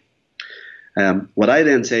gimme. What I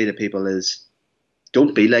then say to people is,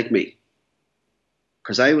 don't be like me.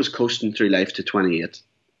 Because I was coasting through life to 28.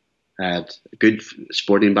 I had a good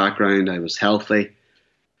sporting background. I was healthy.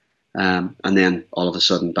 And then all of a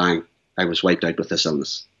sudden, bang, I was wiped out with this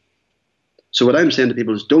illness. So what I'm saying to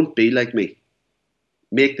people is, don't be like me.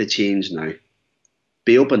 Make the change now.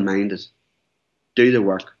 Be open-minded. Do the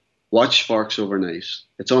work. Watch Forks Over Knives.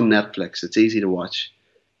 It's on Netflix. It's easy to watch.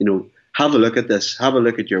 Have a look at this. Have a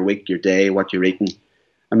look at your week, your day, what you're eating.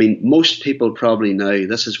 I mean, most people probably now,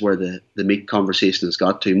 this is where the meat conversation has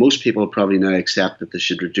got to. Most people probably now accept that they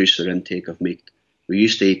should reduce their intake of meat. We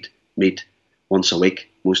used to eat meat once a week,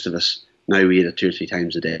 most of us. Now we eat it 2 or 3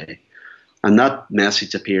 times a day. And that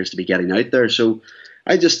message appears to be getting out there. So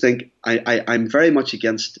I just think I'm very much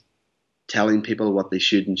against telling people what they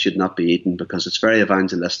should and should not be eating, because it's very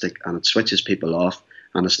evangelistic and it switches people off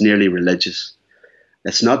and it's nearly religious.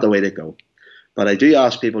 It's not the way to go. But I do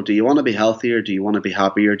ask people, do you want to be healthier? Do you want to be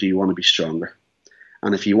happier? Do you want to be stronger?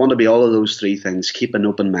 And if you want to be all of those three things, keep an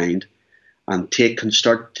open mind and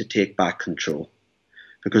start to take back control.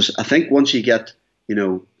 Because I think once you get,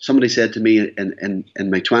 somebody said to me in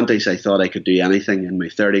my 20s, I thought I could do anything. In my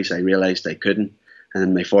 30s, I realized I couldn't. And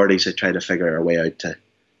in my 40s, I tried to figure a way out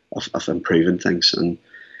of improving things. And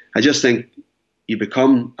I just think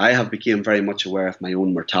I have become very much aware of my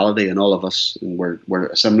own mortality, and all of us, and we're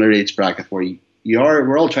a similar age bracket where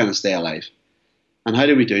we're all trying to stay alive. And how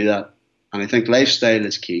do we do that? And I think lifestyle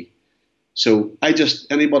is key. So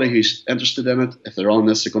anybody who's interested in it, if they're on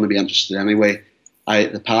this, they're going to be interested anyway.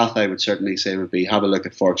 The path I would certainly say would be, have a look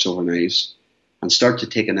at Forks Over Knives and start to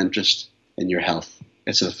take an interest in your health.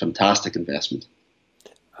 It's a fantastic investment.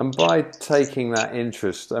 And by taking that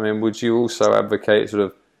interest, I mean, would you also advocate sort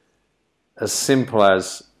of as simple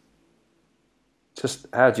as just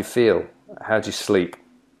how do you feel? How do you sleep?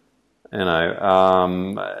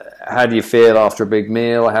 How do you feel after a big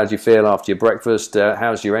meal? How do you feel after your breakfast?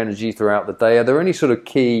 How's your energy throughout the day? Are there any sort of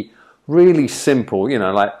key, really simple,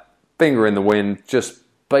 like finger in the wind, just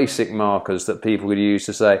basic markers that people could use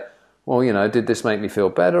to say, well, did this make me feel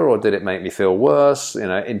better or did it make me feel worse?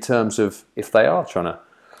 In terms of if they are trying to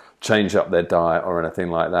change up their diet or anything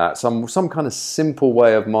like that, some kind of simple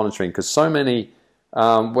way of monitoring, because so many,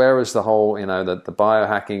 whereas the whole, the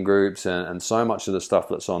biohacking groups and so much of the stuff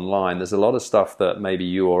that's online, there's a lot of stuff that maybe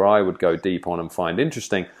you or I would go deep on and find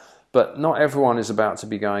interesting, but not everyone is about to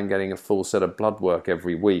be getting a full set of blood work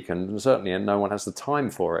every week, and certainly no one has the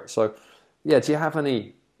time for it. So, do you have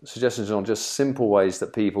any suggestions on just simple ways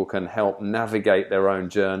that people can help navigate their own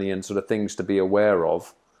journey and sort of things to be aware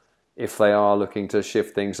of if they are looking to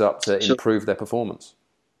shift things up to improve their performance?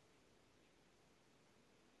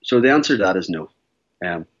 So the answer to that is no.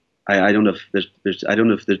 I don't know if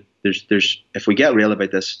there's if we get real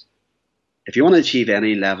about this, if you want to achieve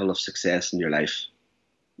any level of success in your life,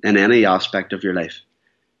 in any aspect of your life,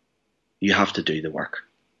 you have to do the work,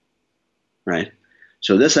 right?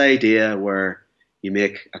 So this idea where you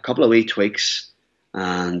make a couple of wee tweaks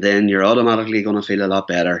and then you're automatically going to feel a lot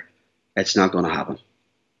better, it's not going to happen.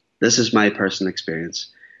 This is my personal experience.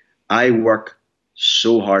 I work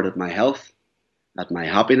so hard at my health, at my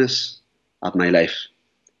happiness, at my life.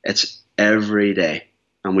 It's every day.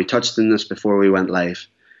 And we touched on this before we went live.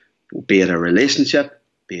 Be it a relationship,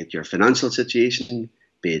 be it your financial situation,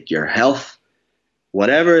 be it your health,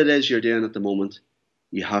 whatever it is you're doing at the moment,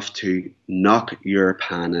 you have to knock your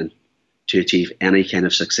pan in to achieve any kind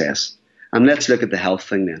of success. And let's look at the health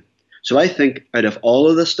thing then. So I think out of all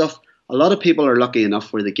of this stuff, a lot of people are lucky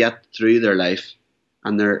enough where they get through their life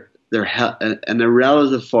and they're in a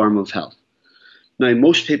relative form of health. Now,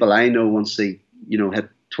 most people I know, once they hit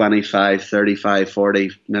 25, 35,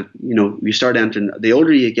 40, you start entering. The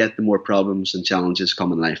older you get, the more problems and challenges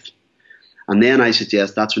come in life. And then I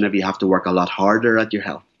suggest that's whenever you have to work a lot harder at your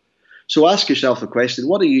health. So ask yourself a question: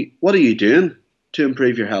 what are you doing to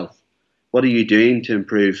improve your health? What are you doing to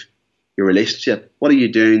improve your relationship? What are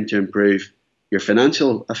you doing to improve your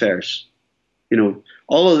financial affairs?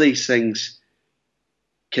 All of these things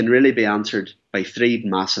can really be answered by three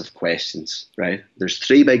massive questions, right? There's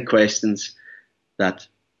three big questions that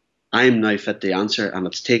I'm now fit to answer, and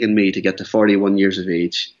it's taken me to get to 41 years of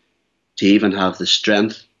age to even have the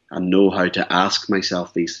strength and know how to ask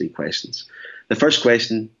myself these three questions. The first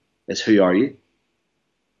question is, who are you?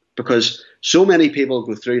 Because so many people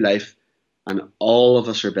go through life and all of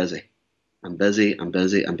us are busy. I'm busy, I'm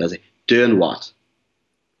busy, I'm busy. Doing what?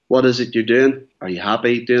 What is it you're doing? Are you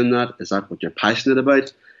happy doing that? Is that what you're passionate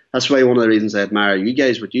about? That's why one of the reasons I admire you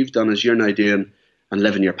guys, what you've done is you're now doing and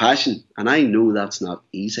living your passion. And I know that's not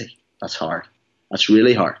easy. That's hard. That's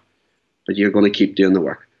really hard. But you're going to keep doing the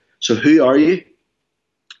work. So who are you?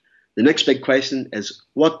 The next big question is,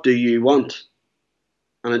 what do you want?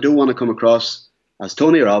 And I don't want to come across as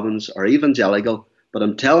Tony Robbins or evangelical, but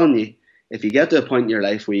I'm telling you, if you get to a point in your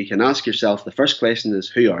life where you can ask yourself, the first question is,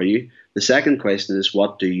 who are you? The second question is,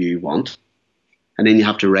 what do you want? And then you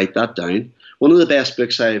have to write that down. One of the best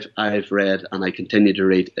books I've read and I continue to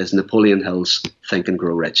read is Napoleon Hill's Think and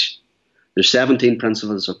Grow Rich. There's 17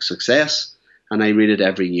 principles of success, and I read it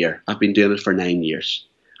every year. I've been doing it for 9 years.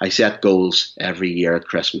 I set goals every year at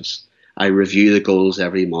Christmas. I review the goals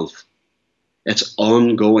every month. It's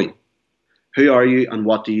ongoing. Who are you and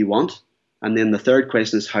what do you want? And then the third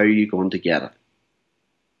question is, how are you going to get it?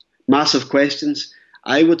 Massive questions.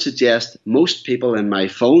 I would suggest most people in my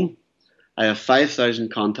phone, I have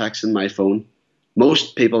 5,000 contacts in my phone.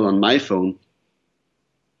 Most people on my phone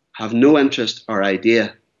have no interest or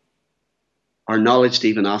idea or knowledge to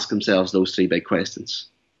even ask themselves those three big questions,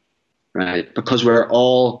 right? Because we're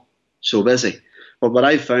all so busy. But what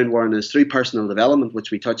I've found, Warren, is through personal development, which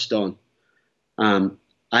we touched on,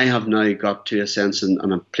 I have now got to a sense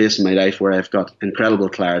and a place in my life where I've got incredible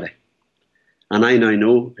clarity. And I now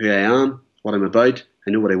know who I am, what I'm about,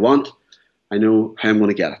 I know what I want, I know how I'm going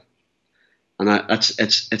to get it. And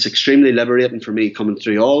it's extremely liberating for me coming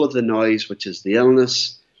through all of the noise, which is the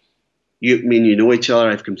illness. You know each other.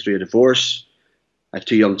 I've come through a divorce. I have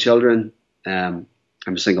 2 young children. I'm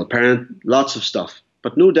a single parent. Lots of stuff,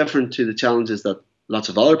 but no different to the challenges that lots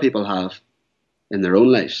of other people have in their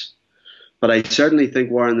own lives. But I certainly think,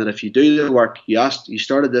 Warren, that if you do the work, you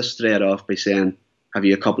started this thread off by saying, have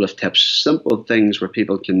you a couple of tips, simple things where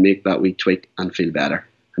people can make that wee tweak and feel better?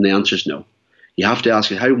 And the answer is no. You have to ask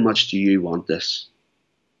you, how much do you want this?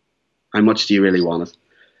 How much do you really want it?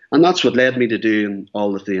 And that's what led me to doing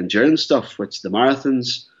all of the endurance stuff, which the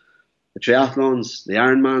marathons, the triathlons, the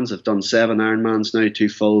Ironmans. I've done 7 Ironmans now, 2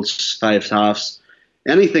 fulls, 5 halves.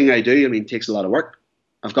 Anything I do, takes a lot of work.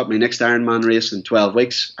 I've got my next Ironman race in 12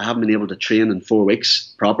 weeks. I haven't been able to train in 4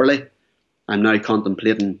 weeks properly. I'm now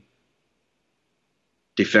contemplating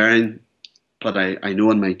deferring, but I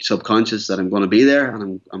know in my subconscious that I'm going to be there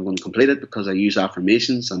and I'm going to complete it because I use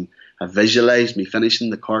affirmations and I've visualized me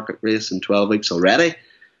finishing the Cork race in 12 weeks already.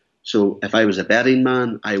 So if I was a betting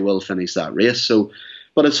man, I will finish that race. So,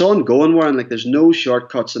 but it's ongoing, Warren. There's no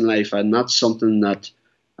shortcuts in life, and that's something that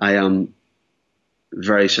I am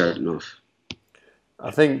very certain of. I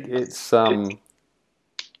think it's something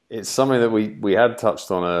that we had touched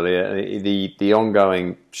on earlier, the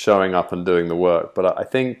ongoing showing up and doing the work. But I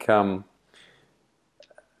think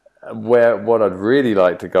what I'd really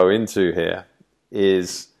like to go into here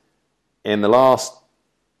is, in the last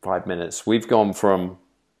 5 minutes, we've gone from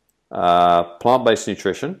plant-based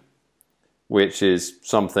nutrition, which is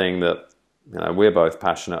something that we're both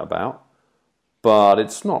passionate about, but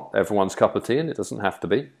it's not everyone's cup of tea, and it doesn't have to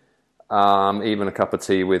be. Even a cup of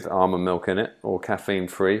tea with almond milk in it, or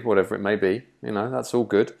caffeine-free, whatever it may be, that's all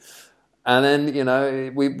good. And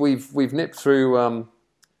then we've nipped through.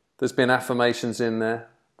 There's been affirmations in there.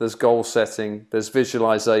 There's goal setting. There's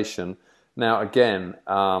visualization. Now, again,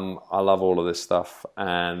 I love all of this stuff,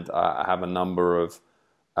 and I have a number of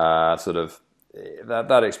sort of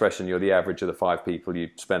that expression. You're the average of the 5 people you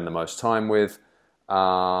spend the most time with.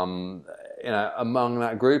 Among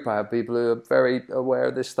that group, I have people who are very aware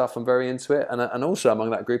of this stuff and very into it. And also among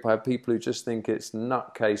that group, I have people who just think it's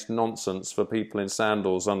nutcase nonsense for people in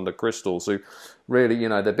sandals under crystals who really,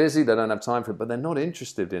 they're busy, they don't have time for it, but they're not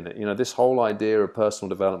interested in it. This whole idea of personal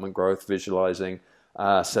development, growth, visualizing,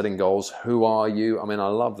 setting goals, who are you? I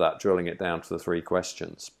love that, drilling it down to the 3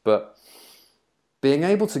 questions. But being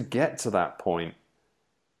able to get to that point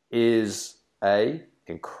is A,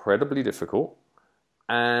 incredibly difficult,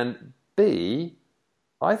 and B,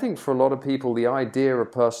 I think for a lot of people, the idea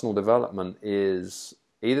of personal development is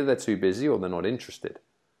Either they're too busy or they're not interested.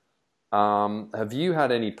 Have you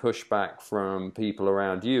had any pushback from people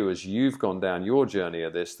around you as you've gone down your journey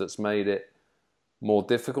of this that's made it more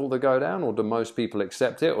difficult to go down, or do most people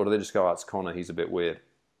accept it, or do they just go, oh, it's Conor, he's a bit weird?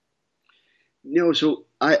 No, so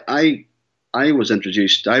I was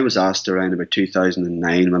introduced, I was asked around about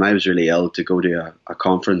 2009 when I was really ill to go to a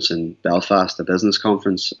conference in Belfast, a business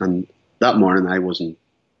conference. And that morning I wasn't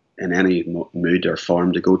in any mood or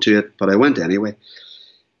form to go to it, but I went anyway.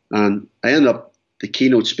 And I ended up, the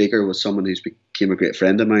keynote speaker was someone who's became a great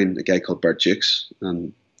friend of mine, a guy called Bert Jukes.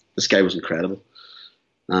 And this guy was incredible.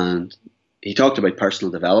 And he talked about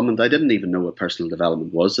personal development. I didn't even know what personal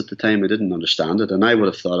development was at the time. I didn't understand it. And I would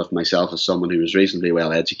have thought of myself as someone who was reasonably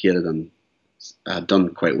well educated and had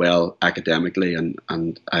done quite well academically.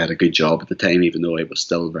 And I had a good job at the time, even though I was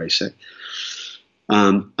still very sick.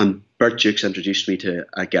 And Bert Jukes introduced me to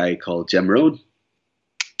a guy called Jim Rohn.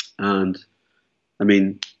 And I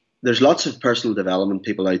mean, there's lots of personal development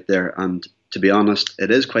people out there. And to be honest, it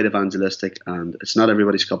is quite evangelistic and it's not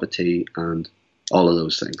everybody's cup of tea and all of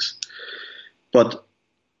those things. But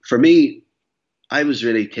for me, I was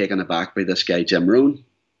really taken aback by this guy, Jim Rohn,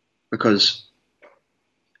 because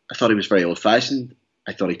I thought he was very old-fashioned.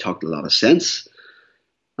 I thought he talked a lot of sense.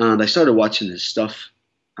 And I started watching his stuff,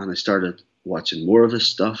 and I started watching more of his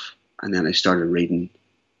stuff. And then I started reading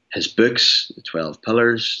his books, The 12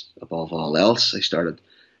 Pillars, above all else. I started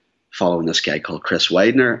following this guy called Chris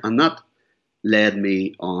Widener, and that led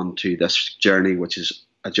me on to this journey, which is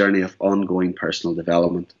a journey of ongoing personal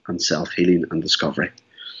development and self-healing and discovery.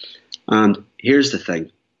 And here's the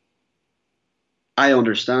thing. I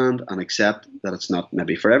understand and accept that it's not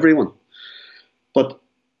maybe for everyone, but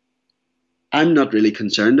I'm not really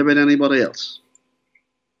concerned about anybody else.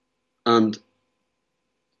 And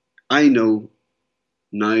I know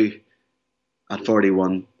now at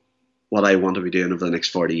 41 what I want to be doing over the next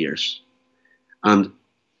 40 years. And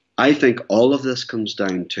I think all of this comes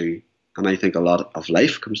down to, and I think a lot of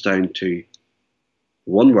life comes down to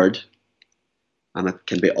one word, and it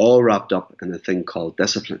can be all wrapped up in a thing called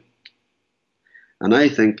discipline. And I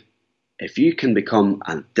think if you can become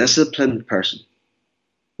a disciplined person,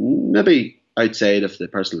 maybe outside of the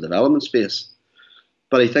personal development space,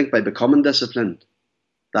 but I think by becoming disciplined,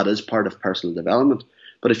 that is part of personal development.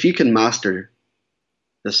 But if you can master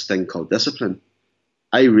this thing called discipline,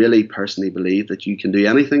 I really personally believe that you can do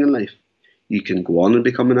anything in life. You can go on and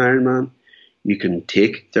become an Ironman. You can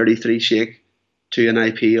take 33 Shake to an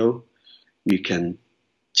IPO. You can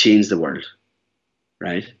change the world,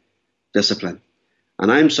 right? Discipline.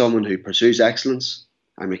 And I'm someone who pursues excellence.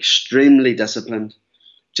 I'm extremely disciplined.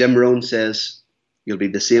 Jim Rohn says you'll be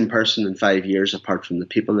the same person in 5 years apart from the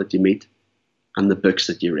people that you meet and the books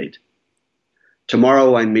that you read.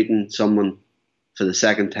 Tomorrow I'm meeting someone for the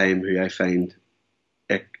second time who I find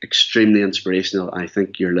extremely inspirational. I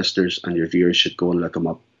think your listeners and your viewers should go and look him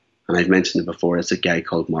up. And I've mentioned it before. It's a guy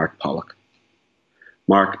called Mark Pollock.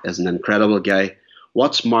 Mark is an incredible guy.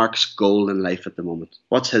 What's Mark's goal in life at the moment?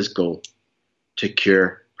 What's his goal? To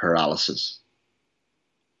cure paralysis.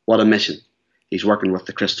 What a mission. He's working with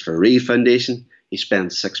the Christopher Reeve Foundation. He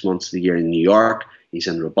spends 6 months of the year in New York. He's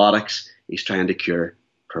in robotics. He's trying to cure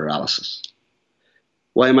paralysis.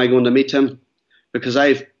 Why am I going to meet him? Because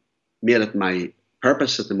I've made it my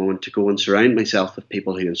purpose at the moment to go and surround myself with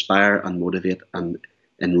people who inspire and motivate and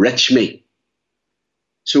enrich me.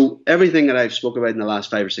 So everything that I've spoke about in the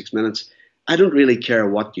last 5 or 6 minutes, I don't really care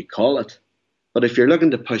what you call it. But if you're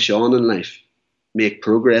looking to push on in life, make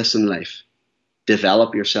progress in life,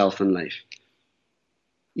 develop yourself in life,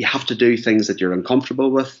 you have to do things that you're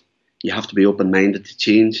uncomfortable with. You have to be open-minded to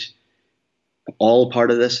change. All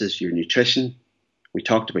part of this is your nutrition. We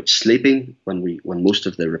talked about sleeping when most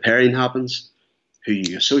of the repairing happens. Who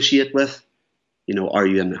you associate with, are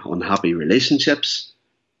you in unhappy relationships?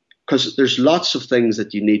 Because there's lots of things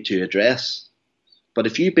that you need to address. But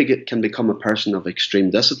if you can become a person of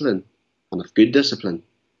extreme discipline and of good discipline,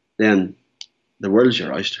 then the world's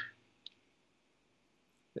your oyster.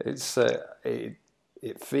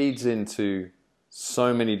 It feeds into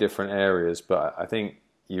so many different areas, but I think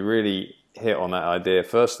you really hit on that idea.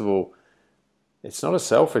 First of all, it's not a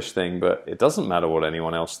selfish thing, but it doesn't matter what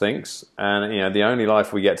anyone else thinks. And, the only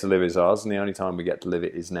life we get to live is ours, and the only time we get to live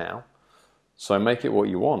it is now. So make it what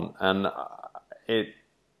you want. And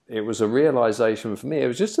it was a realization for me. It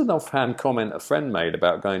was just an offhand comment a friend made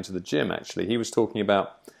about going to the gym, actually. He was talking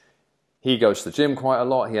about, he goes to the gym quite a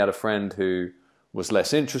lot. He had a friend who was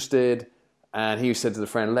less interested, and he said to the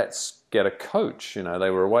friend, let's get a coach. They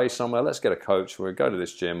were away somewhere. Let's get a coach. We'll go to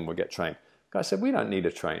this gym. We'll get trained. The guy said, we don't need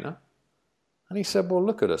a trainer. And he said, well,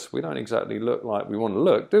 look at us. We don't exactly look like we want to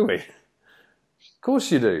look, do we? Of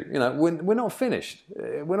course you do. You know, we're not finished.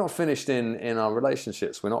 We're not finished in our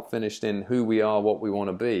relationships. We're not finished in who we are, what we want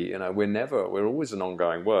to be. You know, we're always an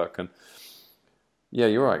ongoing work. And yeah,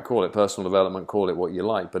 you're right. Call it personal development, call it what you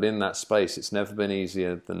like. But in that space, it's never been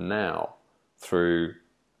easier than now through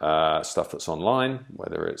stuff that's online,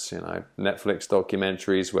 whether it's, you know, Netflix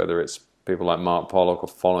documentaries, whether it's people like Mark Pollock or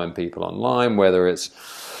following people online, whether it's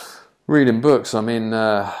reading books. I mean,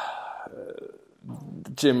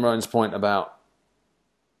 Jim Rohn's point about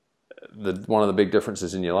one of the big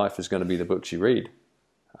differences in your life is going to be the books you read.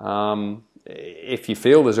 If you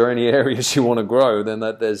feel there's any areas you want to grow, then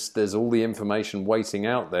there's all the information waiting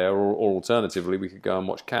out there, or alternatively, we could go and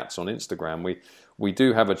watch cats on Instagram. We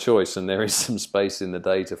do have a choice, and there is some space in the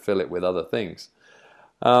day to fill it with other things.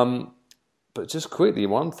 But just quickly,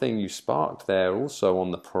 one thing you sparked there also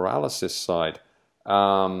on the paralysis side.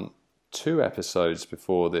 2 episodes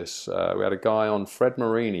before this, we had a guy on, Fred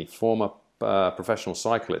Marini, former professional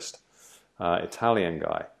cyclist, Italian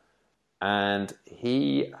guy, and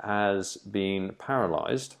he has been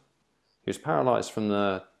paralyzed. He was paralyzed from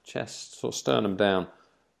the chest, sort of sternum down,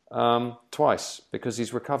 twice, because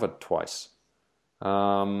he's recovered twice.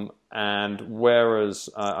 And whereas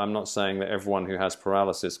I'm not saying that everyone who has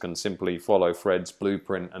paralysis can simply follow Fred's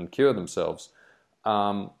blueprint and cure themselves.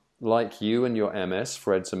 Like you and your MS,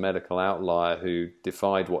 Fred's a medical outlier who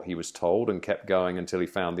defied what he was told and kept going until he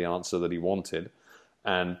found the answer that he wanted,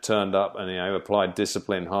 and turned up and, you know, applied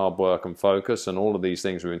discipline, hard work and focus and all of these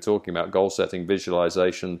things we've been talking about: goal setting,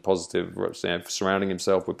 visualization, positive, you know, surrounding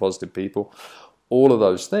himself with positive people, all of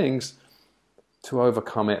those things, to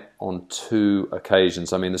overcome it on 2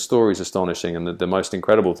 occasions. I mean, the story is astonishing, and the most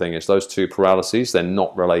incredible thing is those 2 paralyses, they're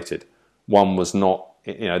not related. One was not,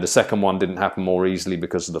 you know, the second one didn't happen more easily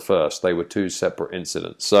because of the first. They were 2 separate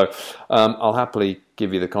incidents. So I'll happily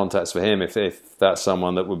give you the contacts for him if that's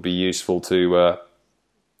someone that would be useful to,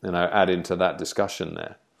 you know, add into that discussion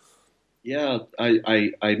there. Yeah,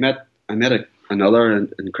 I met another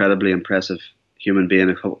incredibly impressive human being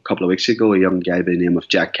a couple of weeks ago, a young guy by the name of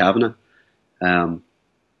Jack Kavanagh.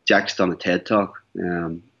 Jack's done a TED Talk.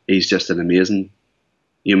 He's just an amazing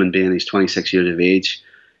human being. He's 26 years of age.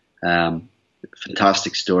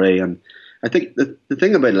 Fantastic story. And I think the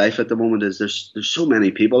thing about life at the moment is there's so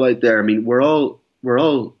many people out there. I mean, we're all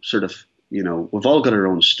sort of, you know, we've all got our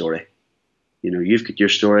own story. You know, you've got your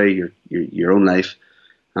story, your own life,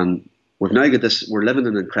 and we've now got this. We're living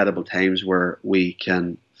in incredible times where we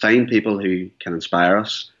can find people who can inspire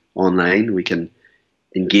us online. We can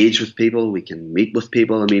engage with people. We can meet with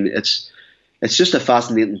people. I mean, it's just a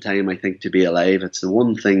fascinating time, I think, to be alive. It's the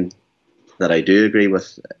one thing that I do agree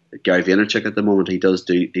with Gary Vaynerchuk at the moment. He does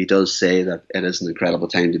say that it is an incredible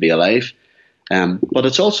time to be alive, but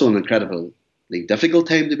it's also an incredibly difficult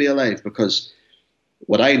time to be alive, because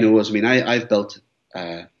what I know is, I mean, I've built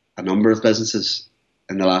a number of businesses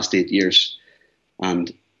in the last 8 years,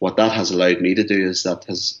 and what that has allowed me to do is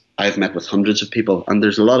I've met with hundreds of people, and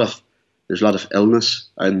there's a lot of illness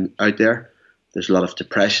out there. There's a lot of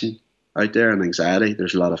depression out there and anxiety.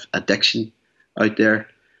 There's a lot of addiction out there.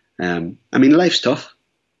 I mean, life's tough.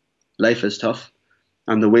 Life is tough,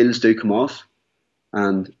 and the wheels do come off,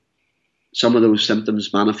 and some of those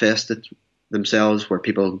symptoms manifested themselves where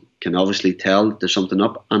people can obviously tell that there's something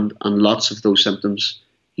up, and lots of those symptoms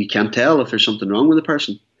you can't tell if there's something wrong with a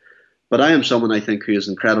person. But I am someone, I think, who is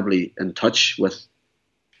incredibly in touch with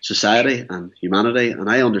society and humanity, and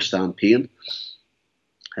I understand pain.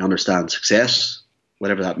 I understand success,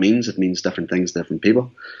 whatever that means. It means different things to different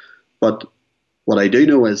people. But what I do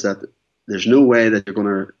know is that there's no way that you're going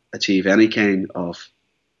to achieve any kind of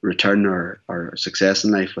return or success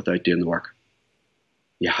in life without doing the work.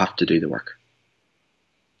 You have to do the work.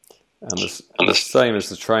 And the same as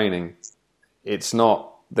the training,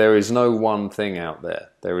 there is no one thing out there.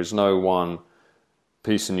 There is no one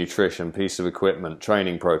piece of nutrition, piece of equipment,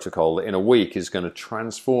 training protocol that in a week is going to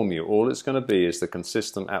transform you. All it's going to be is the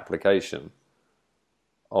consistent application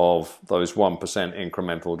of those 1%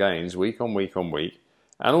 incremental gains week on week on week,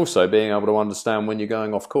 and also being able to understand when you're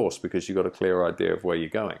going off course, because you've got a clear idea of where you're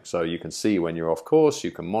going. So you can see when you're off course, you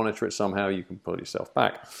can monitor it somehow, you can pull yourself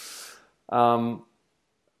back.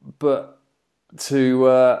 But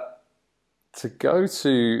to go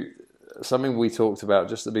to something we talked about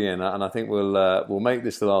just at the beginning, and I think we'll make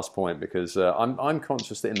this the last point, because I'm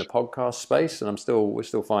conscious that in the podcast space, and we're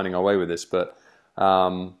still finding our way with this, but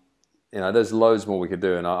you know, there's loads more we could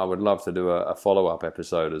do, and I would love to do a follow-up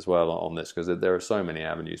episode as well on this, because there are so many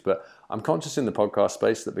avenues. But I'm conscious in the podcast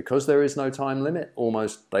space that because there is no time limit,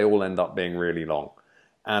 almost they all end up being really long.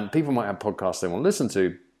 And people might have podcasts they want to listen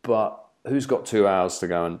to, but who's got 2 hours to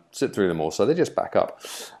go and sit through them all? So they just back up.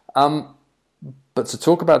 But to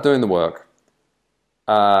talk about doing the work,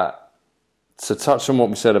 to touch on what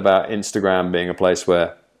we said about Instagram being a place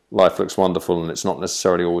where life looks wonderful, and it's not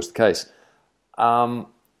necessarily always the case.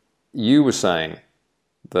 You were saying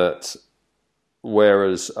that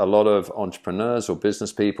whereas a lot of entrepreneurs or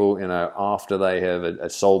business people, after they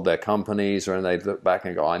have sold their companies, or they look back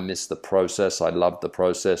and go, I miss the process, I love the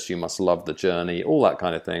process, you must love the journey, all that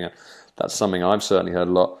kind of thing. That's something I've certainly heard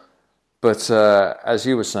a lot. But as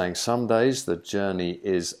you were saying, some days the journey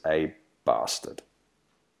is a bastard.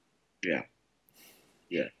 Yeah.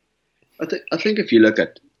 I think if you look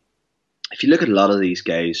at a lot of these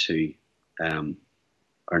guys who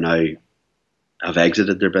are now have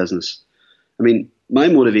exited their business, I mean, my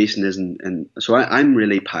motivation isn't, so I'm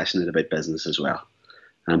really passionate about business as well.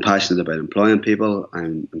 I'm passionate about employing people.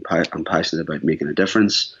 I'm passionate about making a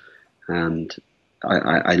difference, and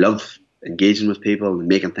I love engaging with people and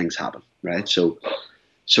making things happen. Right. So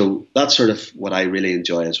that's sort of what I really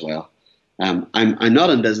enjoy as well. I'm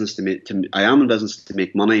not in business I am in business to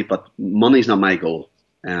make money, but money's not my goal.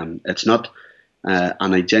 It's not.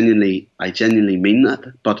 And I genuinely mean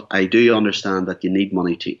that, but I do understand that you need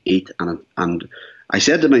money to eat. And I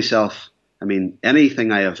said to myself, I mean,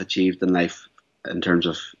 anything I have achieved in life in terms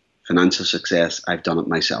of financial success, I've done it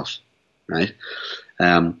myself, right?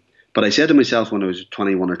 But I said to myself when I was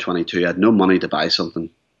 21 or 22, I had no money to buy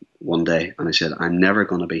something one day, and I said, I'm never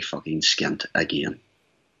going to be fucking skint again,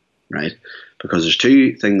 right? Because there's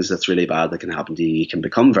two things that's really bad that can happen to you. You can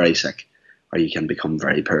become very sick, or you can become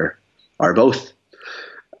very poor, or both.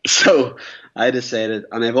 So I decided,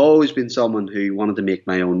 and I've always been someone who wanted to make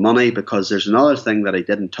my own money, because there's another thing that I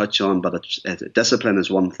didn't touch on, but discipline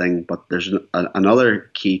is one thing, but there's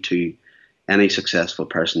another key to any successful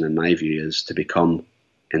person, in my view, is to become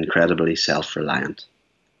incredibly self-reliant.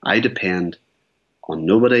 I depend on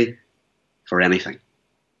nobody for anything,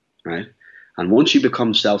 right? And once you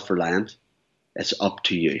become self-reliant, it's up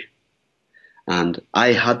to you. And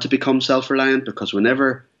I had to become self-reliant, because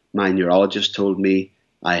whenever my neurologist told me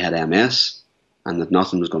I had MS and that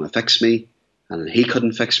nothing was going to fix me, and he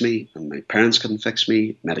couldn't fix me, and my parents couldn't fix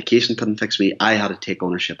me, medication couldn't fix me, I had to take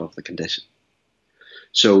ownership of the condition.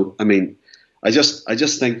 So, I mean, I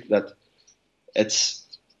just think that it's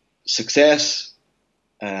success,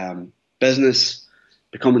 business,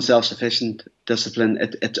 becoming self-sufficient, discipline.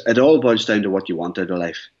 It all boils down to what you want out of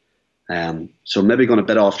life. So maybe going a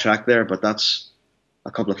bit off track there, but that's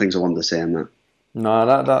a couple of things I wanted to say on that. No,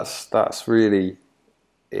 that's really,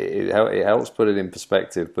 it helps put it in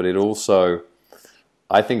perspective, but it also,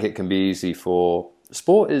 I think it can be easy for,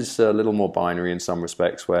 sport is a little more binary in some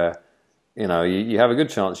respects, where you have a good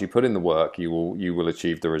chance, you put in the work, you will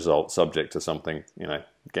achieve the result, subject to something,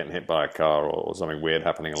 getting hit by a car or something weird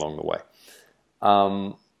happening along the way.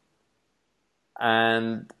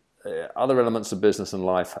 And other elements of business and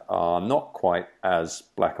life are not quite as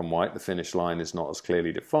black and white. The finish line is not as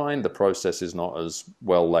clearly defined. The process is not as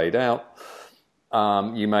well laid out.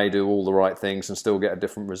 You may do all the right things and still get a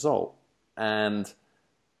different result. And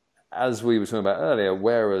as we were talking about earlier,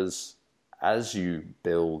 whereas as you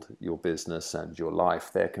build your business and your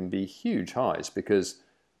life, there can be huge highs, because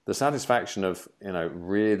the satisfaction of,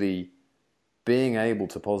 really being able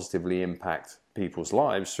to positively impact people's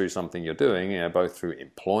lives through something you're doing, both through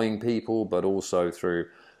employing people, but also through,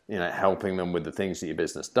 helping them with the things that your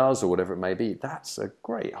business does or whatever it may be, that's a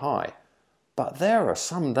great high. But there are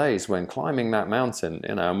some days when climbing that mountain,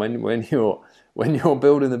 when you're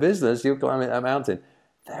building the business, you're climbing that mountain,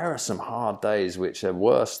 there are some hard days which are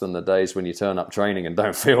worse than the days when you turn up training and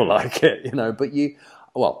don't feel like it,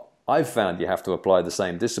 but I've found you have to apply the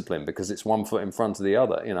same discipline, because it's one foot in front of the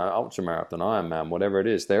other. Ultramarathon, Ironman, whatever it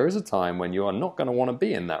is. There is a time when you are not going to want to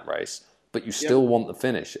be in that race, but you still want the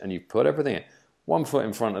finish, and you put everything in, one foot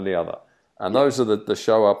in front of the other. And those are the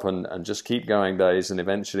show up and just keep going days, and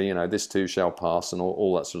eventually, this too shall pass, and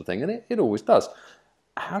all that sort of thing. And it always does.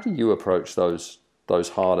 How do you approach those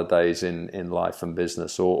harder days in life and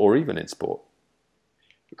business, or even in sport?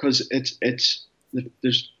 Because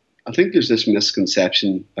I think there's this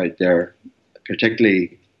misconception out there,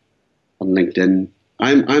 particularly on LinkedIn.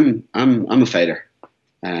 I'm a fighter.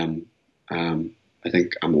 I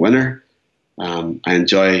think I'm a winner. I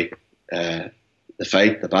enjoy the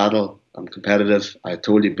fight, the battle. I'm competitive. I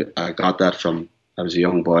told you I got that from, I was a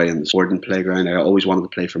young boy in the sporting playground. I always wanted to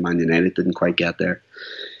play for Man United, didn't quite get there.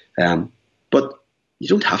 But you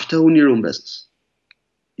don't have to own your own business.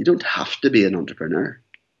 You don't have to be an entrepreneur.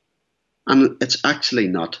 And it's actually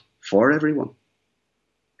not for everyone.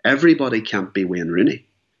 Everybody can't be Wayne Rooney.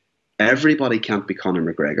 Everybody can't be Conor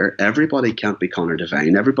McGregor. Everybody can't be Conor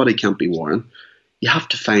Devine. Everybody can't be Warren. You have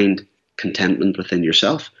to find contentment within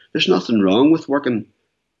yourself. There's nothing wrong with working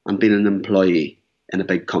and being an employee in a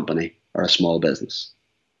big company or a small business.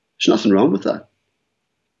 There's nothing wrong with that.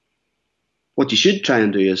 What you should try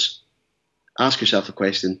and do is ask yourself the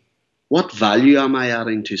question, what value am I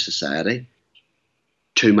adding to society,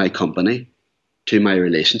 to my company, to my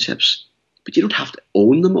relationships? But you don't have to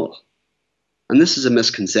own them all. And this is a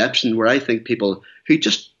misconception where I think people who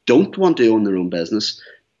just don't want to own their own business,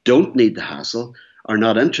 don't need the hassle, are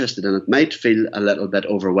not interested in it, might feel a little bit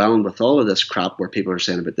overwhelmed with all of this crap where people are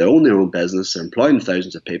saying about they own their own business, they're employing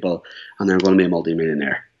thousands of people, and they're going to be a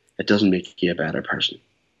multimillionaire. It doesn't make you a better person.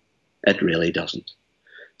 It really doesn't.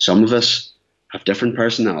 Some of us have different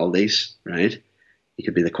personalities, right? You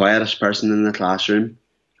could be the quietest person in the classroom,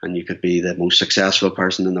 and you could be the most successful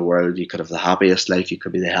person in the world. You could have the happiest life. You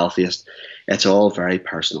could be the healthiest. It's all very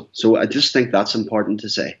personal. So I just think that's important to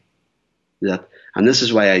say. That, and this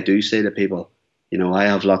is why I do say to people, you know, I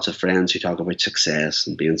have lots of friends who talk about success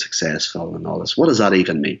and being successful and all this. What does that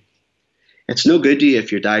even mean? It's no good to you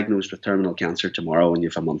if you're diagnosed with terminal cancer tomorrow and you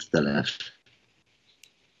have a month to live.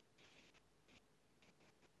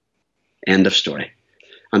 End of story.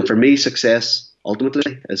 And for me, success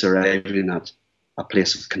ultimately is arriving at a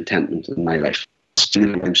place of contentment in my life. That's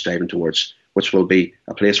what I'm striving towards, which will be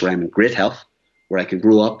a place where I'm in great health, where I can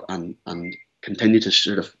grow up and continue to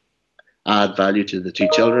sort of add value to the two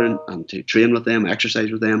children and to train with them,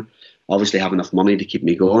 exercise with them, obviously have enough money to keep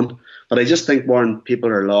me going. But I just think, Warren, people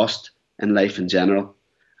are lost in life in general.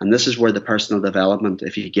 And this is where the personal development,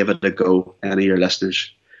 if you give it a go, any of your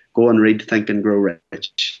listeners, go and read Think and Grow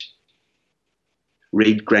Rich.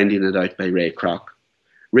 Read Grinding It Out by Ray Kroc.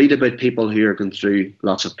 Read about people who are going through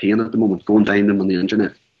lots of pain at the moment. Go and find them on the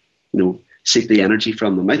internet. You know, seek the energy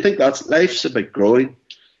from them. I think that's life's about growing.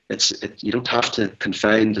 You don't have to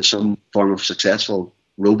confine to some form of successful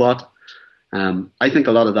robot. I think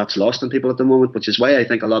a lot of that's lost on people at the moment, which is why I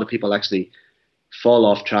think a lot of people actually fall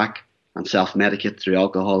off track and self-medicate through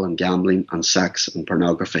alcohol and gambling and sex and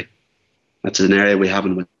pornography. That's an area we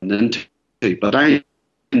haven't went into. But I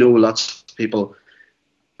know lots of people.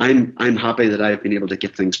 I'm happy that I've been able to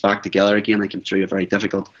get things back together again. I came through a very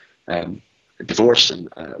difficult divorce and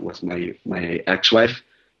with my ex-wife.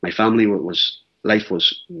 My family life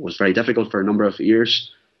was very difficult for a number of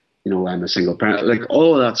years. You know, I'm a single parent, like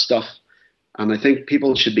all of that stuff. And I think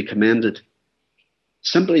people should be commended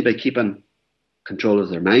simply by keeping control of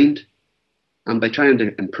their mind and by trying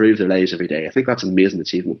to improve their lives every day. I think that's an amazing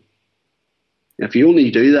achievement. If you only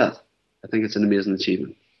do that, I think it's an amazing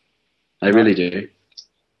achievement. I really do.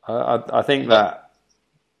 I think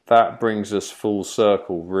that brings us full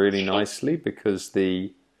circle really nicely, because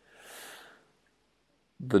the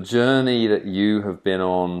journey that you have been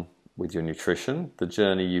on with your nutrition, the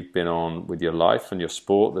journey you've been on with your life and your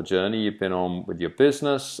sport, the journey you've been on with your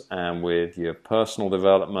business and with your personal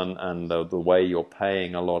development, and the way you're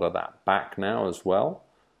paying a lot of that back now as well,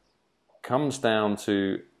 comes down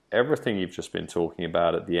to everything you've just been talking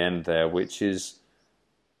about at the end there, which is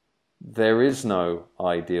there is no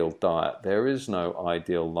ideal diet, there is no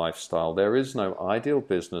ideal lifestyle, there is no ideal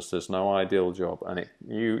business, there's no ideal job. And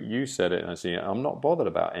you said it, and I say, I'm not bothered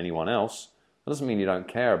about anyone else. That doesn't mean you don't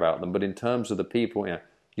care about them, but in terms of the people, you know,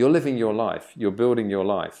 you're living your life, you're building your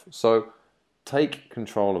life. So take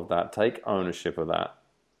control of that, take ownership of that,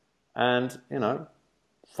 and, you know,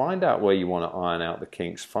 find out where you want to iron out the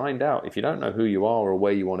kinks. Find out, if you don't know who you are or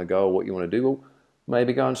where you want to go or what you want to do, well,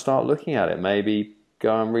 maybe go and start looking at it. Maybe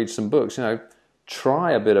go and read some books. You know,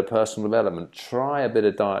 try a bit of personal development, try a bit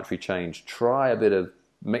of dietary change, try a bit of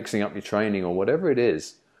mixing up your training or whatever it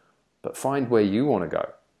is, but find where you want to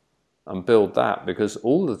go and build that, because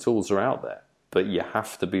all the tools are out there, but you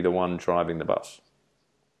have to be the one driving the bus.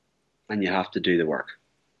 And you have to do the work.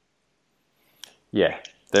 Yeah,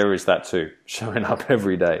 there is that too. Showing up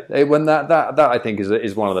every day. When that I think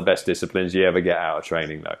is one of the best disciplines you ever get out of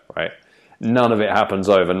training, though, right? None of it happens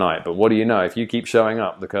overnight, but what do you know? If you keep showing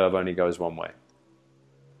up, the curve only goes one way.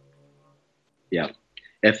 Yeah,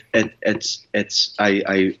 if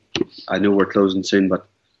I know we're closing soon, but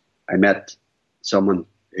I met someone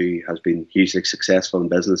who has been hugely successful in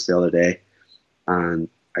business the other day, and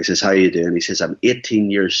I says, "How are you doing?" He says, "I'm 18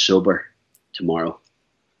 years sober tomorrow."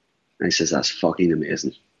 And he says, "That's fucking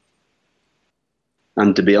amazing."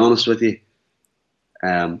 And to be honest with you,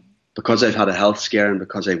 because I've had a health scare and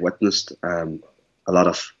because I witnessed a lot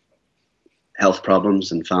of health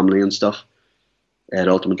problems in family and stuff, it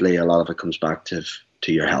ultimately, a lot of it comes back to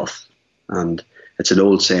your health. And it's an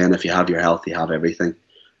old saying, if you have your health, you have everything,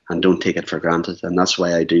 and don't take it for granted. And that's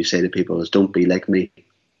why I do say to people is, don't be like me.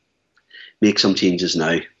 Make some changes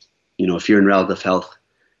now. You know, if you're in relative health,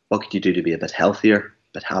 what could you do to be a bit healthier,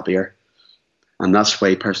 a bit happier? And that's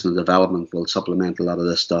why personal development will supplement a lot of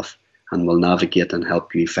this stuff and will navigate and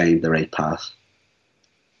help you find the right path.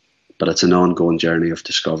 But it's an ongoing journey of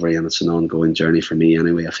discovery, and it's an ongoing journey for me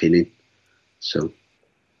anyway of healing. So,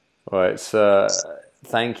 right. So,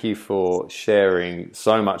 thank you for sharing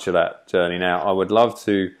so much of that journey. Now, I would love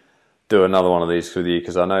to do another one of these with you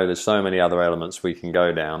because I know there's so many other elements we can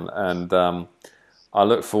go down, and I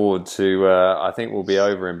look forward to. I think we'll be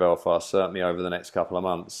over in Belfast certainly over the next couple of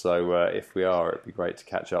months. So, if we are, it'd be great to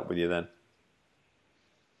catch up with you then.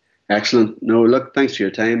 Excellent. No, look, thanks for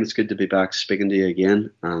your time. It's good to be back speaking to you again,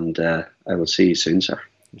 and I will see you soon, sir.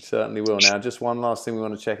 You certainly will. Now, just one last thing we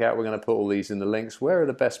want to check out. We're going to put all these in the links. Where are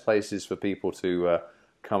the best places for people to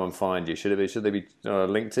come and find you? Should they be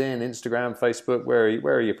LinkedIn, Instagram, Facebook? Where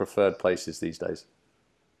are your preferred places these days?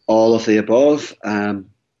 All of the above. Doing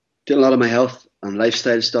a lot of my health and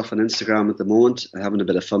lifestyle stuff on Instagram at the moment. I'm having a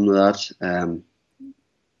bit of fun with that.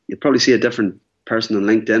 You'll probably see a different person on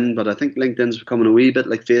LinkedIn, but I think LinkedIn's becoming a wee bit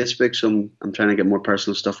like Facebook, so I'm trying to get more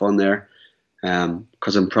personal stuff on there,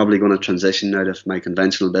 because I'm probably going to transition out of my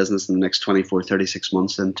conventional business in the next 24, 36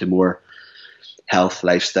 months into more health,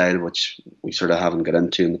 lifestyle, which we sort of haven't got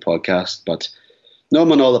into in the podcast. But no,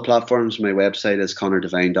 I'm on all the platforms. My website is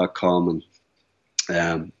conordevine.com,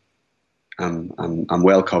 and I'm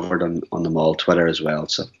well covered on them all. Twitter as well,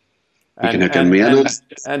 so you can hook in me in.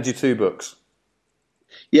 And your 2 books.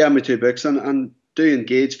 Yeah, my 2 books, and do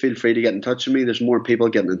engage. Feel free to get in touch with me. There's more people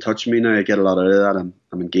getting in touch with me now. I get a lot out of that.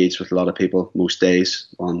 I'm engaged with a lot of people most days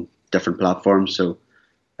on different platforms. So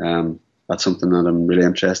that's something that I'm really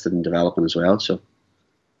interested in developing as well. So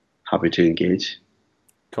happy to engage.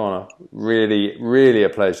 Conor, really, really a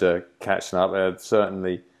pleasure catching up. It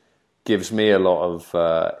certainly gives me a lot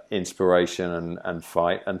of inspiration and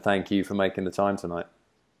fight. And thank you for making the time tonight.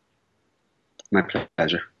 My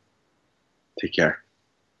pleasure. Take care.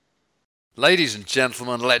 Ladies and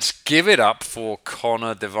gentlemen, let's give it up for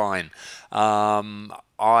Conor Devine.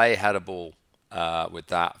 I had a ball with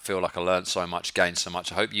that. I feel like I learned so much, gained so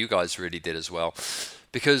much. I hope you guys really did as well.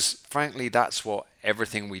 Because frankly, that's what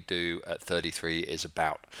everything we do at 33 is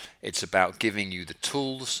about. It's about giving you the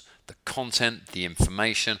tools, the content, the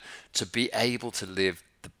information to be able to live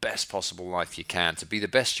the best possible life you can, to be the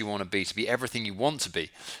best you want to be everything you want to be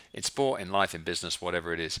in sport, in life, in business,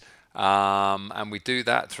 whatever it is. And we do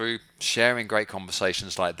that through sharing great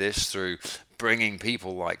conversations like this, through bringing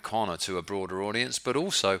people like Conor to a broader audience, but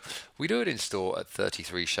also we do it in store at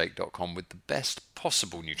 33shake.com with the best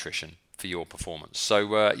possible nutrition for your performance.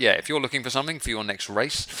 So if you're looking for something for your next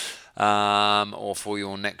race or for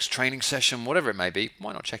your next training session, whatever it may be,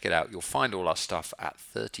 why not check it out? You'll find all our stuff at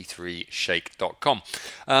 33shake.com.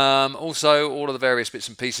 Also, all of the various bits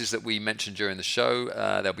and pieces that we mentioned during the show,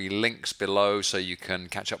 there'll be links below so you can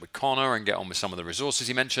catch up with Conor and get on with some of the resources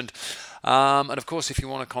he mentioned. And of course, if you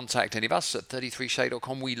want to contact any of us at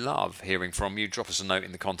 33shake.com, we love hearing from you. Drop us a note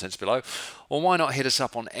in the contents below, or why not hit us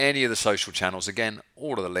up on any of the social channels. Again,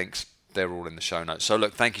 all of the links, they're all in the show notes. So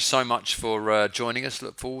look, thank you so much for joining us.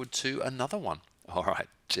 Look forward to another one. All right,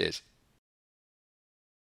 cheers.